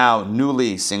 Judah is now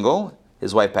newly single.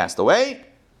 His wife passed away.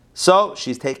 So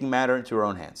she's taking matter into her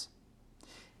own hands.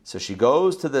 So she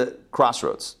goes to the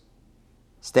crossroads,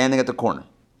 standing at the corner.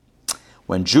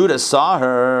 When Judah saw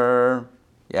her,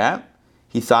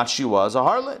 he thought she was a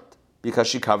harlot because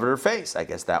she covered her face. I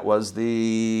guess that was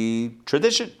the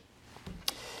tradition.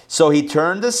 So he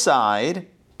turned aside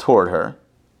toward her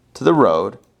to the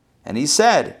road, and he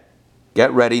said,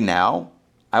 get ready now.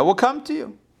 I will come to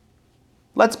you.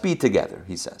 Let's be together,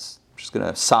 he says. I'm just going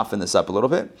to soften this up a little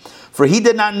bit. For he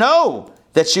did not know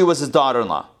that she was his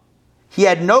daughter-in-law. He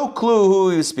had no clue who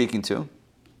he was speaking to.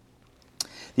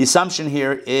 The assumption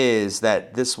here is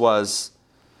that this was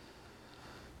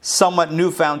somewhat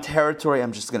newfound territory,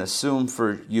 I'm just going to assume,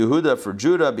 for Yehuda, for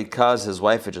Judah, because his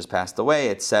wife had just passed away,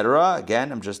 etc.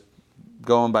 Again, I'm just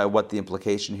going by what the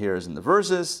implication here is in the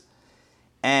verses.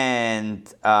 And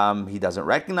he doesn't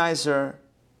recognize her.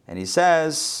 And he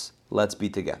says, let's be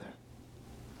together.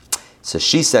 So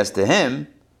she says to him,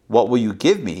 what will you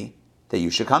give me that you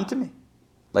should come to me?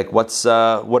 Like, what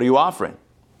are you offering?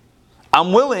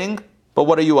 I'm willing, but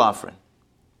what are you offering?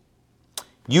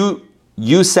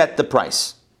 You set the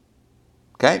price.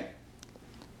 Okay?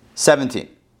 17.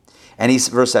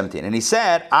 Verse 17. And he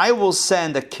said, I will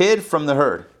send a kid from the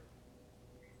herd.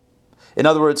 In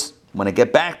other words, when I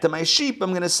get back to my sheep,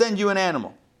 I'm going to send you an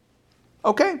animal.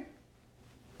 Okay.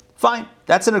 Fine.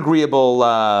 That's an agreeable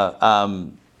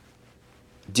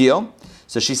deal.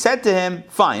 So she said to him,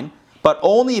 fine, but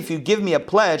only if you give me a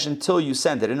pledge until you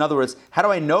send it. In other words, how do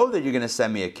I know that you're going to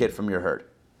send me a kid from your herd?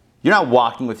 You're not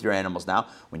walking with your animals now.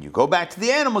 When you go back to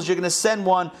the animals, you're going to send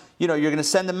one, you're going to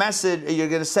send a message, you're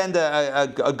going to send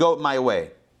a goat my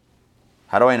way.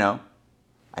 How do I know?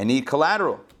 I need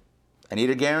collateral. I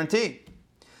need a guarantee.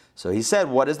 So he said,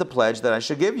 what is the pledge that I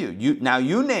should give you? Now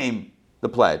you name the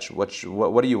pledge. What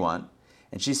do you want?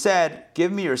 And she said,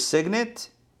 give me your signet.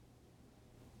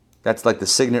 That's like the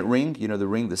signet ring, the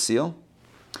ring, the seal.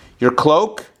 Your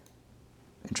cloak.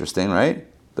 Interesting, right?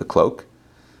 The cloak.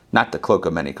 Not the cloak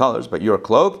of many colors, but your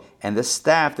cloak and the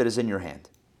staff that is in your hand.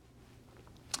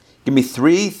 Give me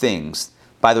 3 things.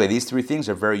 By the way, these 3 things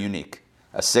are very unique.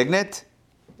 A signet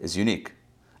is unique.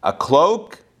 A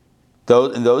cloak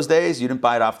In those days, you didn't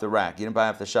buy it off the rack. You didn't buy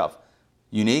it off the shelf.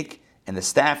 Unique. And the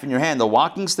staff in your hand, the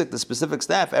walking stick, the specific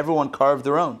staff, everyone carved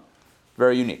their own.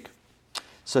 Very unique.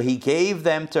 So he gave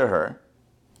them to her.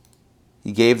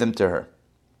 He gave them to her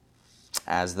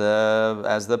as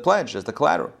the pledge, as the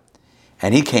collateral.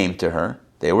 And he came to her.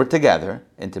 They were together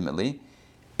intimately.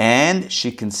 And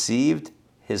she conceived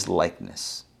his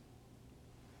likeness.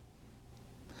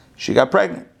 She got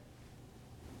pregnant.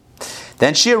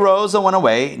 Then she arose and went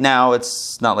away. Now,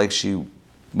 it's not like she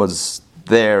was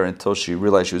there until she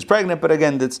realized she was pregnant. But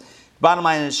again, bottom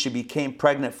line is she became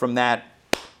pregnant from that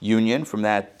union, from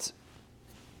that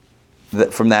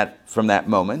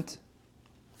moment.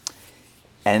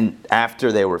 And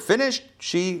after they were finished,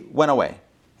 she went away.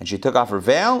 And she took off her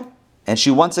veil, and she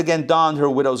once again donned her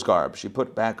widow's garb. She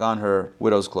put back on her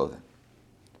widow's clothing.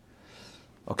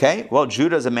 Okay, well,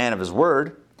 Judah is a man of his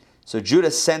word. So Judah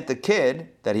sent the kid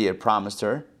that he had promised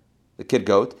her, the kid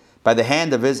goat, by the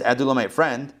hand of his Adulamite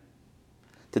friend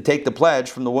to take the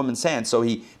pledge from the woman's hand. So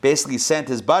he basically sent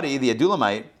his buddy, the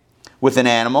Adulamite, with an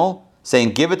animal,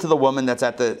 saying, give it to the woman that's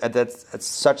at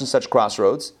such and such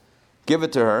crossroads. Give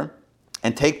it to her,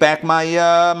 and take back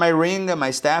my ring and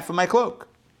my staff and my cloak.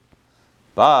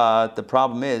 But the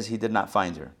problem is he did not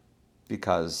find her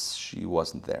because she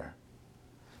wasn't there.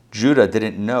 Judah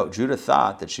didn't know. Judah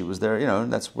thought that she was there.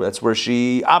 That's where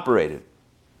she operated.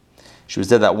 She was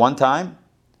there that one time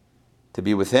to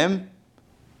be with him,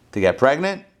 to get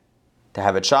pregnant, to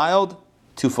have a child,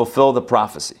 to fulfill the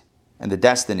prophecy and the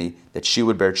destiny that she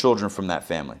would bear children from that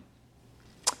family.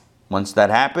 Once that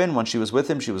happened, when she was with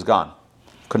him, she was gone.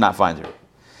 Could not find her.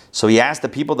 So he asked the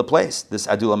people of the place, this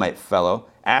Adulamite fellow,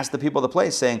 asked the people of the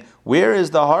place, saying, where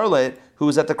is the harlot who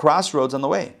was at the crossroads on the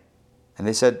way? And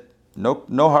they said, no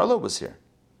harlot was here.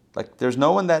 Like, there's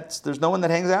no one that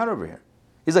hangs out over here.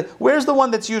 He's like, where's the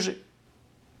one that's usually?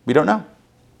 We don't know.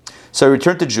 So he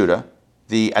returned to Judah,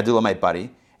 the Adulamite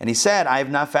buddy, and he said, I have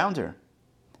not found her.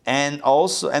 And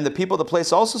the people of the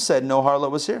place also said, no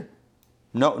harlot was here.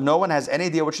 No one has any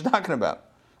idea what you're talking about.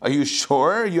 Are you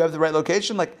sure you have the right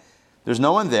location? Like, there's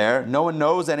no one there. No one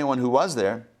knows anyone who was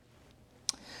there.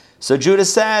 So Judah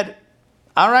said,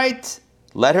 all right,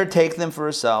 let her take them for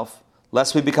herself,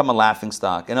 lest we become a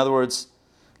laughingstock. In other words,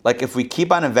 like if we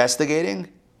keep on investigating,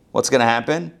 what's going to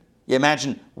happen? You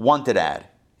imagine wanted ad.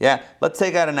 Yeah, let's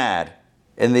take out an ad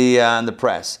in the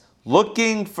press.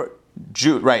 Looking for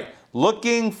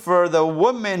the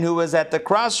woman who was at the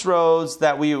crossroads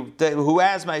who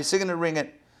has my signet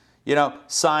ring,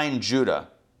 signed Judah.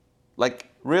 Like,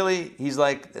 really? He's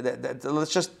like,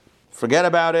 let's just forget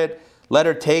about it. Let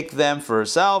her take them for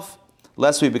herself,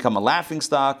 lest we become a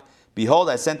laughingstock. Behold,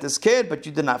 I sent this kid, but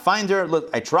you did not find her.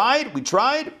 Look, we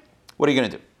tried. What are you going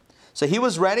to do? So he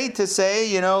was ready to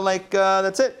say,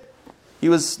 that's it. He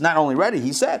was not only ready,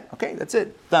 he said, okay, that's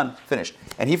it, done, finished.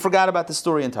 And he forgot about the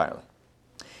story entirely.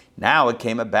 Now it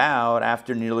came about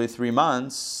after nearly 3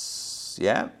 months.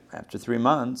 Yeah, after 3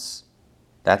 months.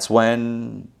 That's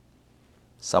when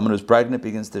someone who's pregnant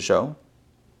begins to show,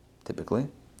 typically.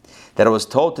 That it was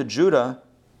told to Judah,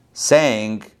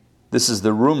 saying, this is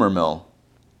the rumor mill.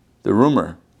 The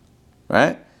rumor,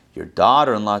 right? Your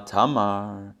daughter-in-law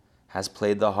Tamar has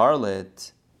played the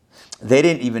harlot. They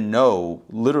didn't even know,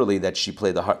 literally, that she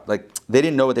played the harlot. Like, they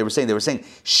didn't know what they were saying. They were saying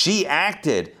she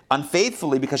acted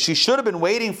unfaithfully because she should have been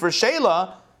waiting for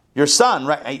Shelah, your son,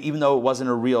 right? Even though it wasn't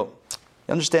a real...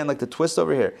 You understand, like, the twist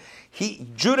over here?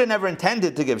 Judah never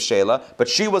intended to give Shelah, but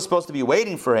she was supposed to be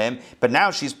waiting for him, but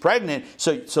now she's pregnant.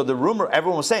 So the rumor,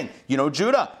 everyone was saying,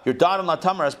 Judah, your daughter-in-law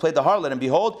Tamar has played the harlot, and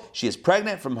behold, she is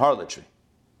pregnant from harlotry.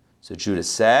 So Judah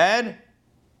said,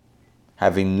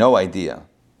 having no idea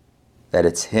that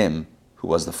it's him who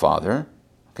was the father,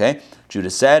 okay? Judah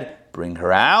said, bring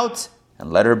her out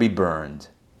and let her be burned.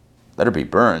 Let her be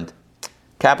burned.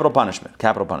 Capital punishment.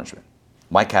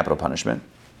 Why capital punishment?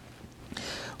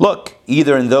 Look,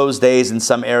 either in those days, in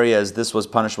some areas, this was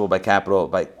punishable it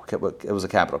was a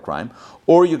capital crime.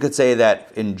 Or you could say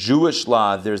that in Jewish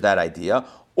law, there's that idea.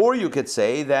 Or you could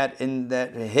say that in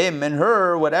that him and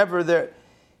her, whatever,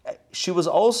 she was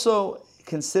also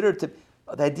considered to,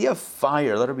 the idea of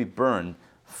fire, let her be burned.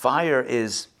 Fire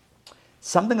is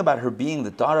something about her being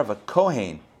the daughter of a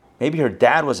Kohen. Maybe her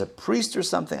dad was a priest or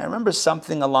something. I remember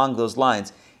something along those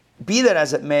lines. Be that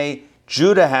as it may,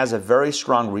 Judah has a very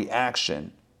strong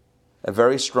reaction, a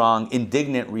very strong,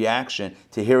 indignant reaction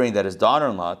to hearing that his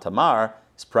daughter-in-law, Tamar,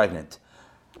 is pregnant.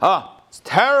 It's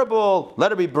terrible.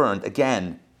 Let her be burned.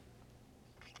 Again,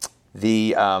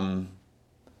 the,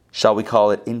 shall we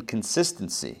call it,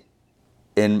 inconsistency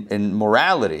in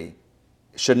morality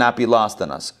should not be lost on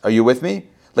us. Are you with me?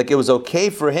 Like, it was okay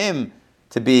for him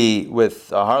to be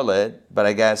with a harlot, but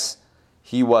I guess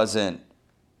he wasn't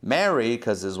married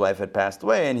because his wife had passed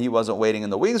away and he wasn't waiting in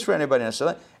the wings for anybody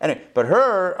necessarily. Anyway, but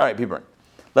her, all right, people,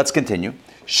 let's continue.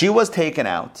 She was taken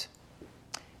out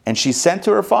and she sent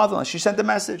to her father-in-law. She sent a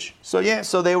message. So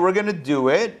they were going to do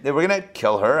it. They were going to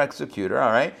kill her, execute her,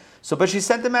 all right? So, but she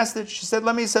sent a message. She said,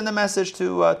 let me send a message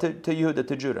to Yehuda,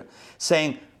 to Judah,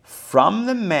 saying, from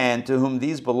the man to whom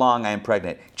these belong, I am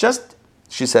pregnant. Just,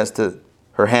 she says to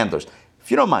her handlers, if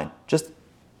you don't mind, just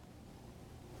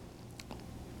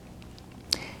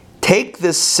take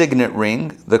this signet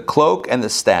ring, the cloak and the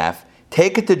staff,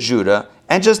 take it to Judah,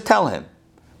 and just tell him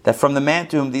that from the man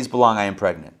to whom these belong, I am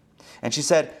pregnant. And she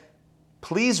said,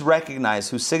 please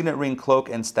recognize whose signet ring, cloak,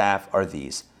 and staff are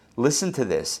these. Listen to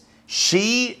this.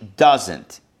 She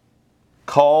doesn't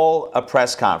call a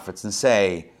press conference and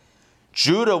say,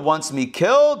 Judah wants me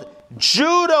killed.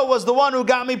 Judah was the one who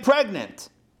got me pregnant.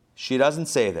 She doesn't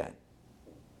say that.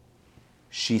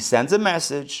 She sends a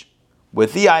message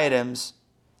with the items,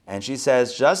 and she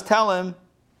says, just tell him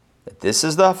that this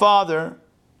is the father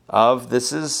of,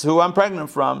 this is who I'm pregnant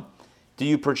from. Do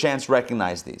you perchance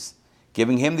recognize these?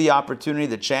 Giving him the opportunity,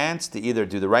 the chance to either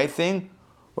do the right thing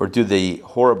or do the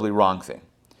horribly wrong thing.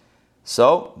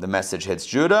 So the message hits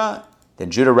Judah,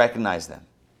 then Judah recognized them.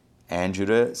 And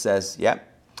Judah says, yep.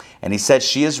 And he said,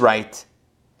 she is right.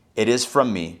 It is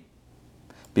from me.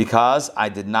 Because I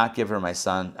did not give her my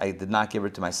son, I did not give her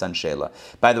to my son Shelah.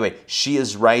 By the way, she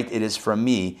is right, it is from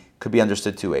me, could be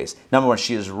understood two ways. Number one,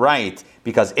 she is right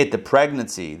because the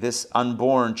pregnancy, this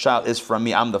unborn child is from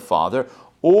me, I'm the father.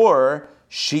 Or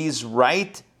she's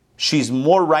right, she's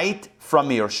more right from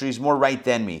me, or she's more right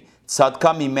than me. Tzadka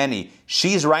mimeni.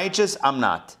 She's righteous, I'm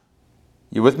not.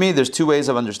 You with me? There's two ways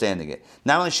of understanding it.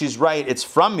 Not only she's right, it's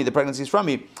from me, the pregnancy is from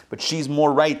me, but she's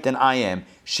more right than I am.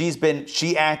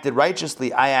 She acted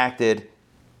righteously, I acted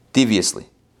deviously.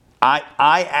 I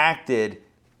acted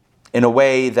in a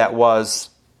way that was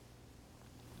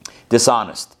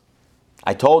dishonest.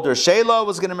 I told her Shelah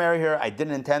was going to marry her, I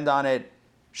didn't intend on it,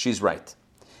 she's right.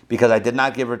 Because I did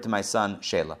not give her to my son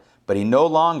Shelah. But he no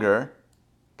longer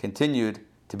continued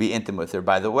to be intimate with her.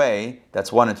 By the way,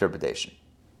 that's one interpretation.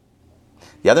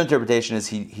 The other interpretation is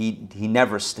he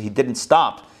didn't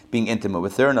stop being intimate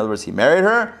with her. In other words, he married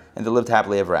her and they lived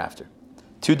happily ever after.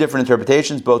 Two different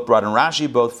interpretations, both brought in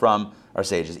Rashi, both from our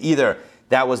sages. Either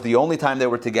that was the only time they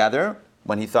were together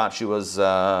when he thought she was,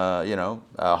 a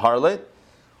harlot,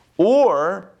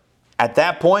 or at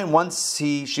that point, once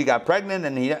she got pregnant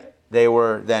and they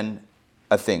were then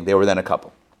a thing. They were then a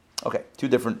couple. Okay, two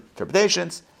different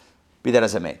interpretations. Be that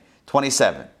as it may.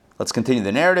 27. Let's continue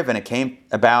the narrative. And it came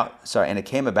about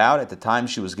at the time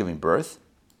she was giving birth,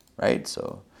 right?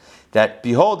 So that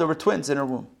behold, there were twins in her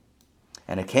womb.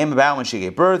 And it came about when she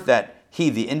gave birth that he,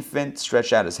 the infant,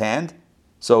 stretched out his hand.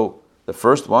 So the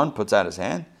first one puts out his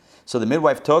hand. So the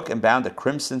midwife took and bound a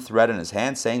crimson thread in his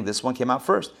hand, saying, this one came out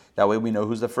first. That way we know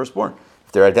who's the firstborn.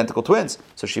 If they're identical twins.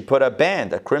 So she put a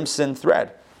band, a crimson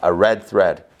thread, a red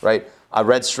thread, right? A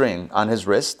red string on his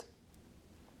wrist.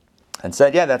 And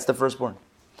said, yeah, that's the firstborn.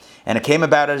 And it came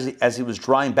about as he was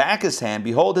drawing back his hand,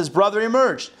 behold, his brother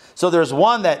emerged. So there's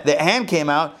one that the hand came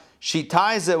out, she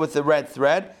ties it with the red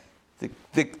thread,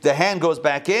 the hand goes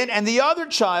back in, and the other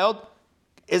child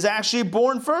is actually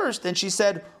born first. And she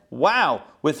said, wow,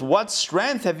 with what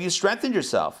strength have you strengthened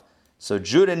yourself? So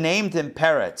Judah named him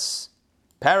Peretz.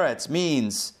 Peretz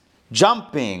means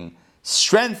jumping,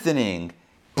 strengthening,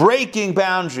 breaking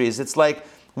boundaries. It's like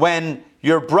when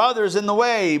your brother's in the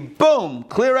way, boom,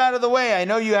 clear out of the way. I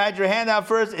know you had your hand out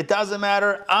first. It doesn't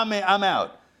matter. I'm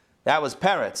out. That was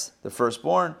Peretz, the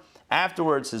firstborn.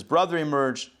 Afterwards, his brother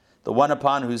emerged, the one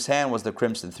upon whose hand was the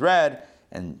crimson thread,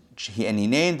 and he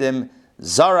named him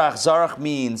Zarach. Zarach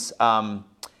means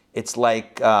it's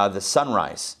like the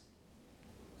sunrise.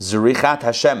 Zurichat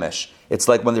Hashemesh. It's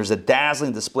like when there's a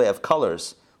dazzling display of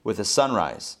colors with a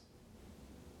sunrise.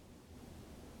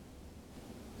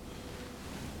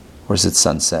 Or is it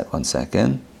sunset? 1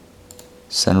 second.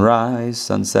 Sunrise,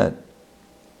 sunset.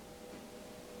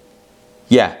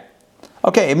 Yeah.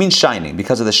 Okay, it means shining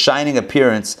because of the shining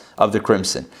appearance of the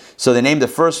crimson. So they named the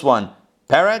first one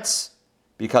Peretz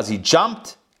because he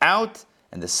jumped out,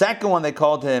 and the second one they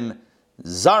called him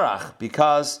Zarach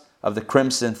because of the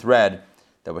crimson thread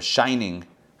that was shining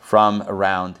from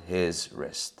around his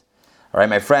wrist. All right,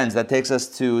 my friends, that takes us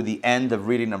to the end of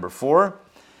reading number 4.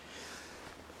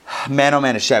 Man, oh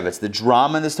man, Shevetz. The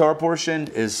drama in this Torah portion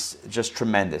is just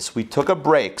tremendous. We took a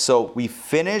break. So we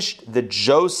finished the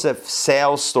Joseph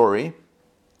sale story.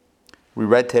 We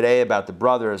read today about the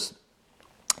brothers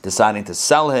deciding to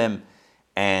sell him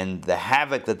and the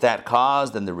havoc that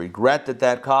caused and the regret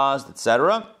that caused,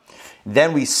 etc.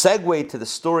 Then we segue to the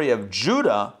story of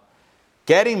Judah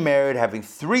getting married, having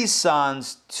 3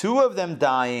 sons, 2 of them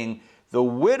dying. The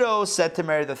widow set to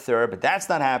marry the third, but that's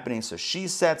not happening, so she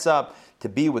sets up to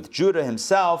be with Judah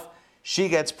himself. She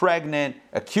gets pregnant,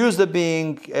 accused of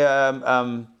being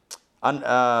of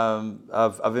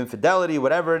infidelity,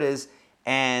 whatever it is,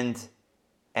 and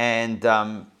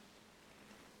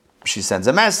she sends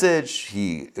a message.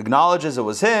 He acknowledges it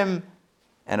was him,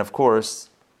 and of course,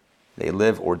 they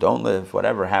live or don't live,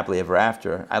 whatever, happily ever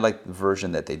after. I like the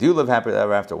version that they do live happily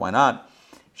ever after. Why not?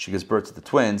 She gives birth to the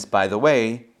twins. By the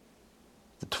way,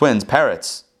 the twins,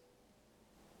 Peretz,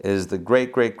 is the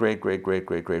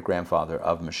great-great-great-great-great-great-great-grandfather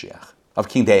of Mashiach, of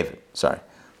King David,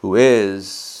 who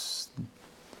is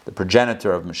the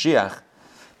progenitor of Mashiach.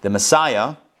 The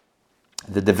Messiah,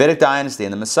 the Davidic dynasty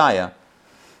and the Messiah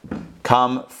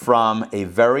come from a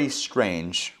very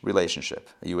strange relationship.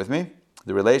 Are you with me?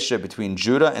 The relationship between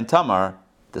Judah and Tamar,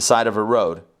 the side of a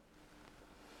road.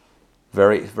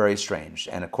 Very, very strange.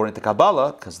 And according to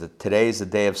Kabbalah, because today is the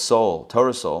day of soul,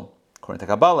 Torah soul, according to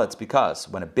Kabbalah, it's because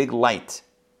when a big light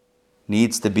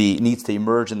needs to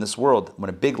emerge in this world, when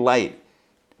a big light,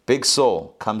 big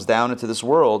soul comes down into this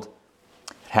world,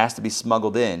 it has to be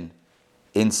smuggled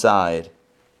inside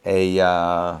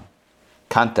a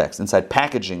context, inside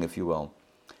packaging, if you will,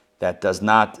 that does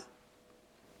not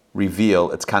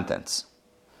reveal its contents.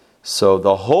 So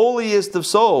the holiest of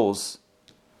souls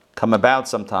come about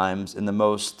sometimes in the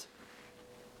most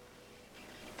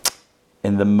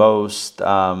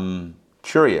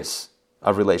curious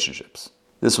of relationships.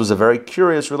 This was a very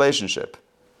curious relationship,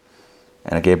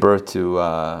 and it gave birth to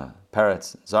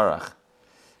Peretz, Zarach,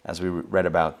 as we read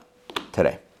about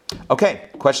today. Okay,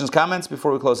 questions, comments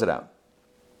before we close it out?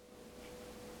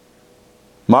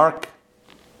 Mark?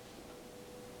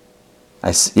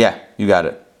 Yeah, you got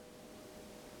it.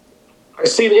 I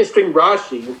see an interesting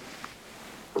Rashi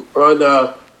on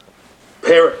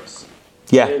Paris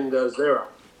and Zerah.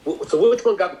 So which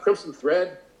one got the crimson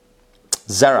thread?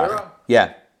 Zerah.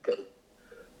 Yeah. Okay.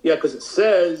 Yeah, because it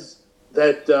says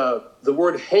that the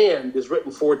word hand is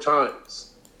written 4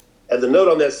 times. And the note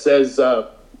on that says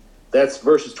that's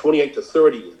verses 28 to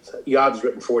 30. Yod is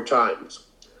written 4 times.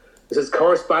 It says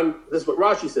this is what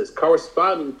Rashi says,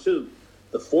 corresponding to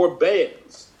the 4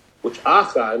 bands which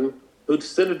Achan, who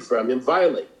descended from him,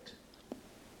 violated.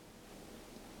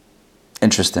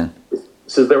 Interesting.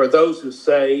 So there are those who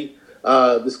say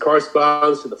this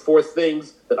corresponds to the 4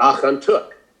 things that Achan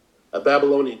took: a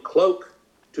Babylonian cloak,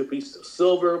 2 pieces of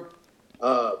silver,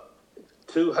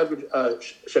 200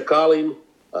 shekalim,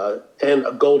 and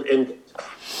a gold ingot.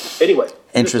 Anyway,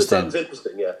 interesting. This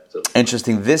interesting, yeah. So.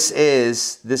 Interesting. This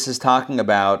is talking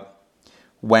about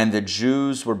when the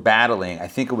Jews were battling. I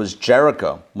think it was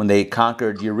Jericho, when they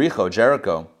conquered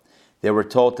Jericho. They were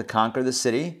told to conquer the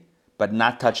city, but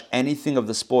not touch anything of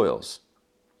the spoils.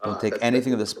 Don't take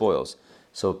anything of the spoils.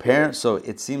 So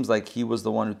it seems like he was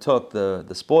the one who took the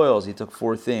spoils. He took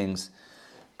 4 things,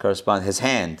 correspond his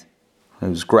hand. He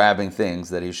was grabbing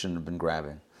things that he shouldn't have been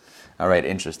grabbing. All right,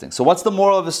 interesting. So what's the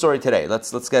moral of the story today?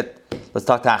 Let's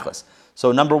talk tachlis.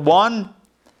 So number one,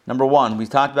 we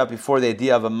talked about before the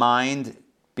idea of a mind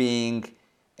being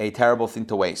a terrible thing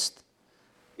to waste.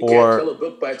 You can't tell a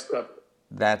book by its cover.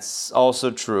 That's also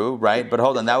true, right? But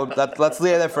hold on, let's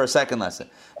leave that for a second lesson.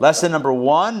 Lesson number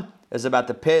 1 is about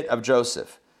the pit of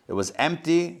Joseph. It was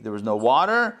empty, there was no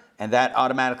water, and that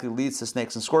automatically leads to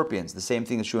snakes and scorpions. The same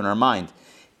thing is true in our mind.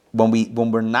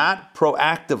 When we're not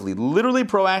literally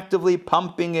proactively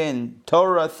pumping in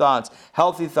Torah thoughts,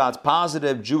 healthy thoughts,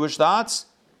 positive Jewish thoughts,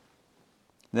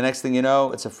 the next thing you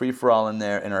know, it's a free-for-all in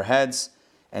our heads,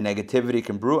 and negativity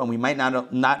can brew, and we might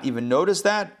not even notice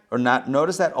that, or not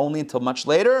notice that only until much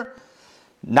later.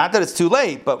 Not that it's too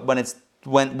late, but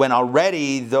when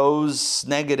already those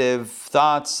negative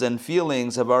thoughts and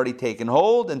feelings have already taken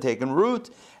hold and taken root,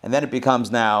 and then it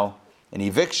becomes now an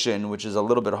eviction, which is a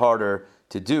little bit harder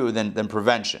to do than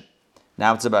prevention.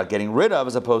 Now it's about getting rid of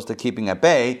as opposed to keeping at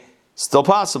bay. Still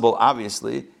possible,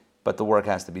 obviously, but the work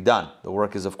has to be done. The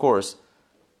work is, of course,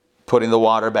 putting the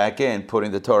water back in,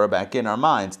 putting the Torah back in our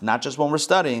minds, not just when we're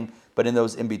studying, but in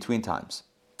those in-between times.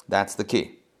 That's the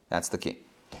key.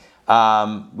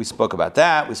 We spoke about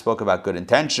that. We spoke about good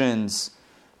intentions.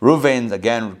 Reuven,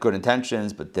 again, good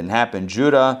intentions, but didn't happen.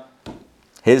 Judah,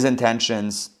 his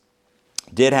intentions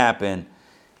did happen.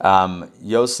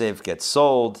 Yosef gets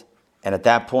sold, and at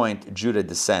that point, Judah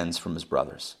descends from his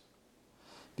brothers.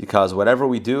 Because whatever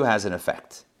we do has an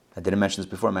effect. I didn't mention this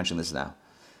before, I'm mentioning this now.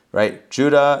 Right?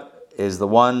 Judah is the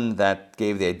one that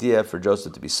gave the idea for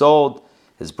Joseph to be sold.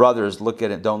 His brothers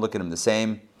don't look at him the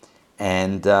same,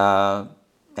 and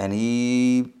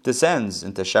he descends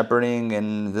into shepherding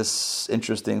and this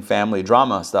interesting family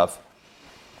drama stuff.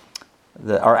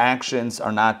 Our actions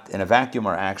are not in a vacuum.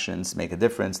 Our actions make a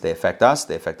difference. They affect us.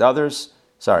 They affect others.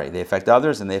 They affect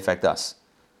others and they affect us.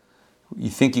 You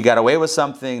think you got away with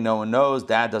something. No one knows.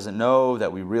 Dad doesn't know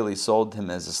that we really sold him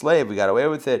as a slave. We got away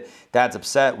with it. Dad's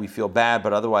upset. We feel bad,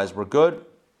 but otherwise we're good.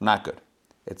 Not good.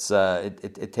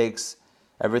 It takes,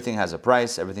 everything has a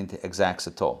price. Everything exacts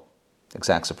a toll.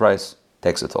 Exacts a price,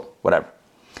 takes a toll. Whatever.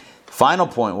 Final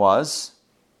point was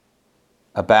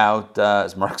about,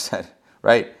 as Mark said,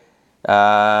 right?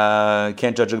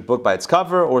 Can't judge a book by its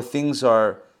cover, or things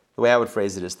are, the way I would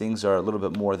phrase it is, things are a little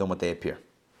bit more than what they appear.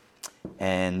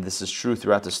 And this is true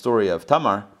throughout the story of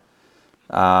Tamar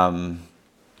in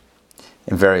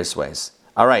various ways.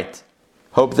 All right.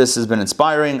 Hope this has been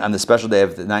inspiring on the special day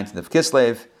of the 19th of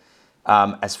Kislev.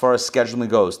 As far as scheduling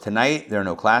goes, tonight there are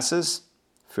no classes.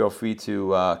 Feel free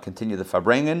to continue the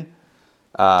Farbrengen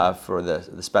for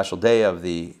the special day of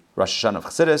the Rosh Hashanah of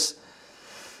Chassidus.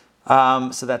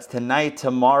 So that's tonight.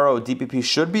 Tomorrow, DPP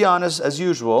should be on as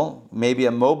usual. Maybe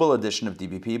a mobile edition of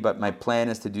DPP, but my plan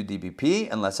is to do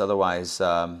DPP unless otherwise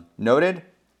noted.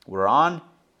 We're on.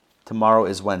 Tomorrow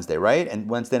is Wednesday, right? And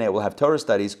Wednesday night we'll have Torah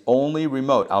studies, only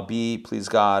remote. I'll be, please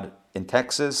God, in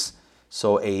Texas.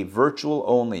 So a virtual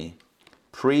only,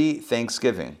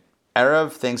 pre-Thanksgiving,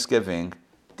 Erev Thanksgiving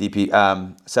DP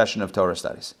session of Torah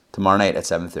studies. Tomorrow night at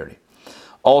 7:30.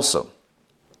 Also,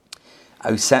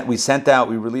 we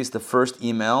released the first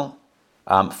email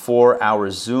for our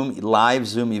live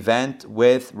Zoom event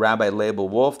with Rabbi Leibel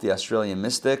Wolf, the Australian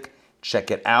mystic. Check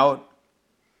it out.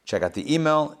 Check out the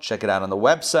email. Check it out on the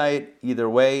website. Either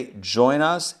way, join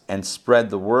us and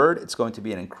spread the word. It's going to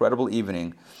be an incredible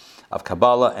evening of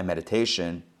Kabbalah and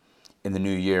meditation in the new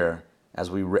year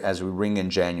as we ring in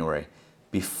January.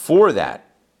 Before that,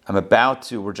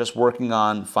 we're just working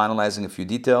on finalizing a few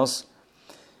details.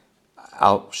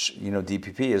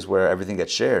 DPP is where everything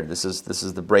gets shared. This is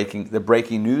the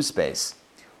breaking news space.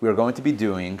 We are going to be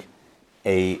doing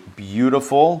a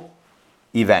beautiful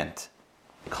event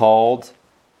called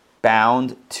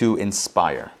Bound to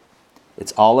Inspire.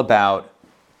 It's all about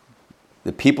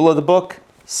the people of the book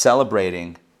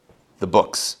celebrating the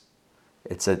books.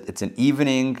 It's an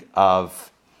evening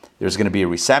of, there's going to be a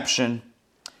reception,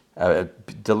 a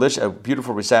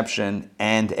beautiful reception,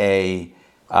 and a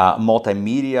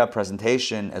multimedia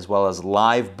presentation, as well as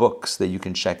live books that you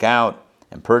can check out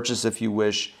and purchase if you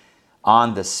wish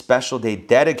on the special day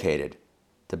dedicated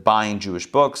to buying Jewish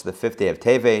books, the 5th day of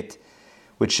Tevet,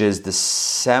 which is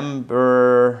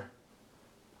December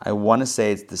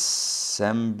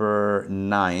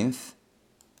 9th.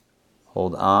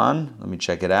 Hold on, let me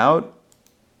check it out.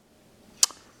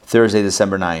 Thursday,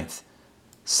 December 9th.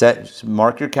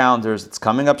 Mark your calendars, it's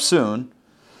coming up soon.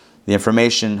 The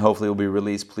information hopefully will be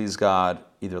released, please God,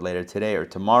 either later today or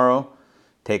tomorrow.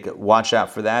 Watch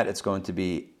out for that. It's going to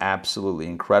be absolutely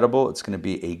incredible. It's going to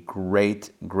be a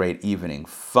great, great evening.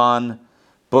 Fun,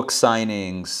 book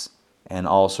signings, and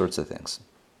all sorts of things.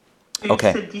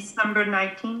 Okay. You said December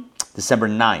 19th?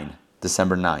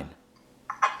 December 9.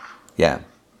 Yeah.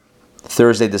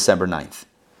 Thursday, December 9th.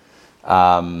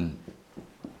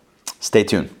 Stay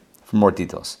tuned for more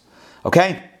details.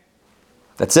 Okay?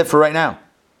 That's it for right now.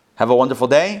 Have a wonderful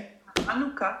day.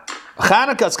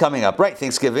 Hanukkah's coming up, right?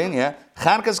 Thanksgiving, yeah.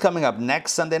 Hanukkah's coming up.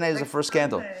 Next Sunday night is the first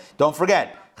candle. Don't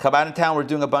forget, Chabad in Town, we're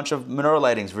doing a bunch of menorah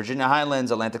lightings. Virginia Highlands,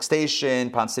 Atlantic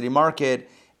Station, Pond City Market,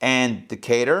 and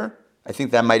Decatur. I think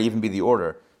that might even be the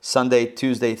order. Sunday,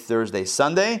 Tuesday, Thursday,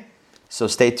 Sunday. So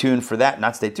stay tuned for that.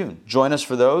 Not stay tuned. Join us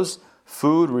for those.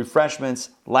 Food, refreshments,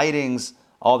 lightings,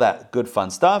 all that good fun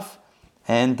stuff.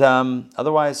 And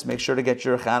otherwise, make sure to get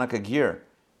your Hanukkah gear.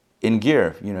 In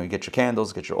gear, you get your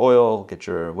candles, get your oil, get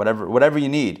your whatever you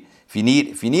need. If you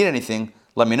need anything,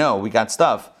 let me know. We got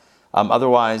stuff.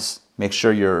 Otherwise, make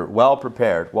sure you're well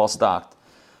prepared, well stocked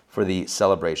for the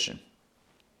celebration.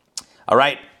 All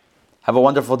right. Have a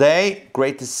wonderful day.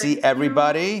 Great to see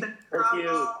everybody. Thank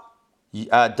you.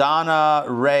 Donna,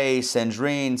 Ray,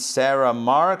 Sandrine, Sarah,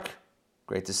 Mark.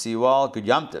 Great to see you all. Good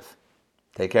Yom Tov.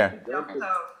 Take care.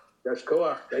 Yes,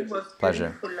 Koach. Thanks.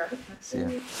 Pleasure. See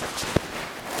you.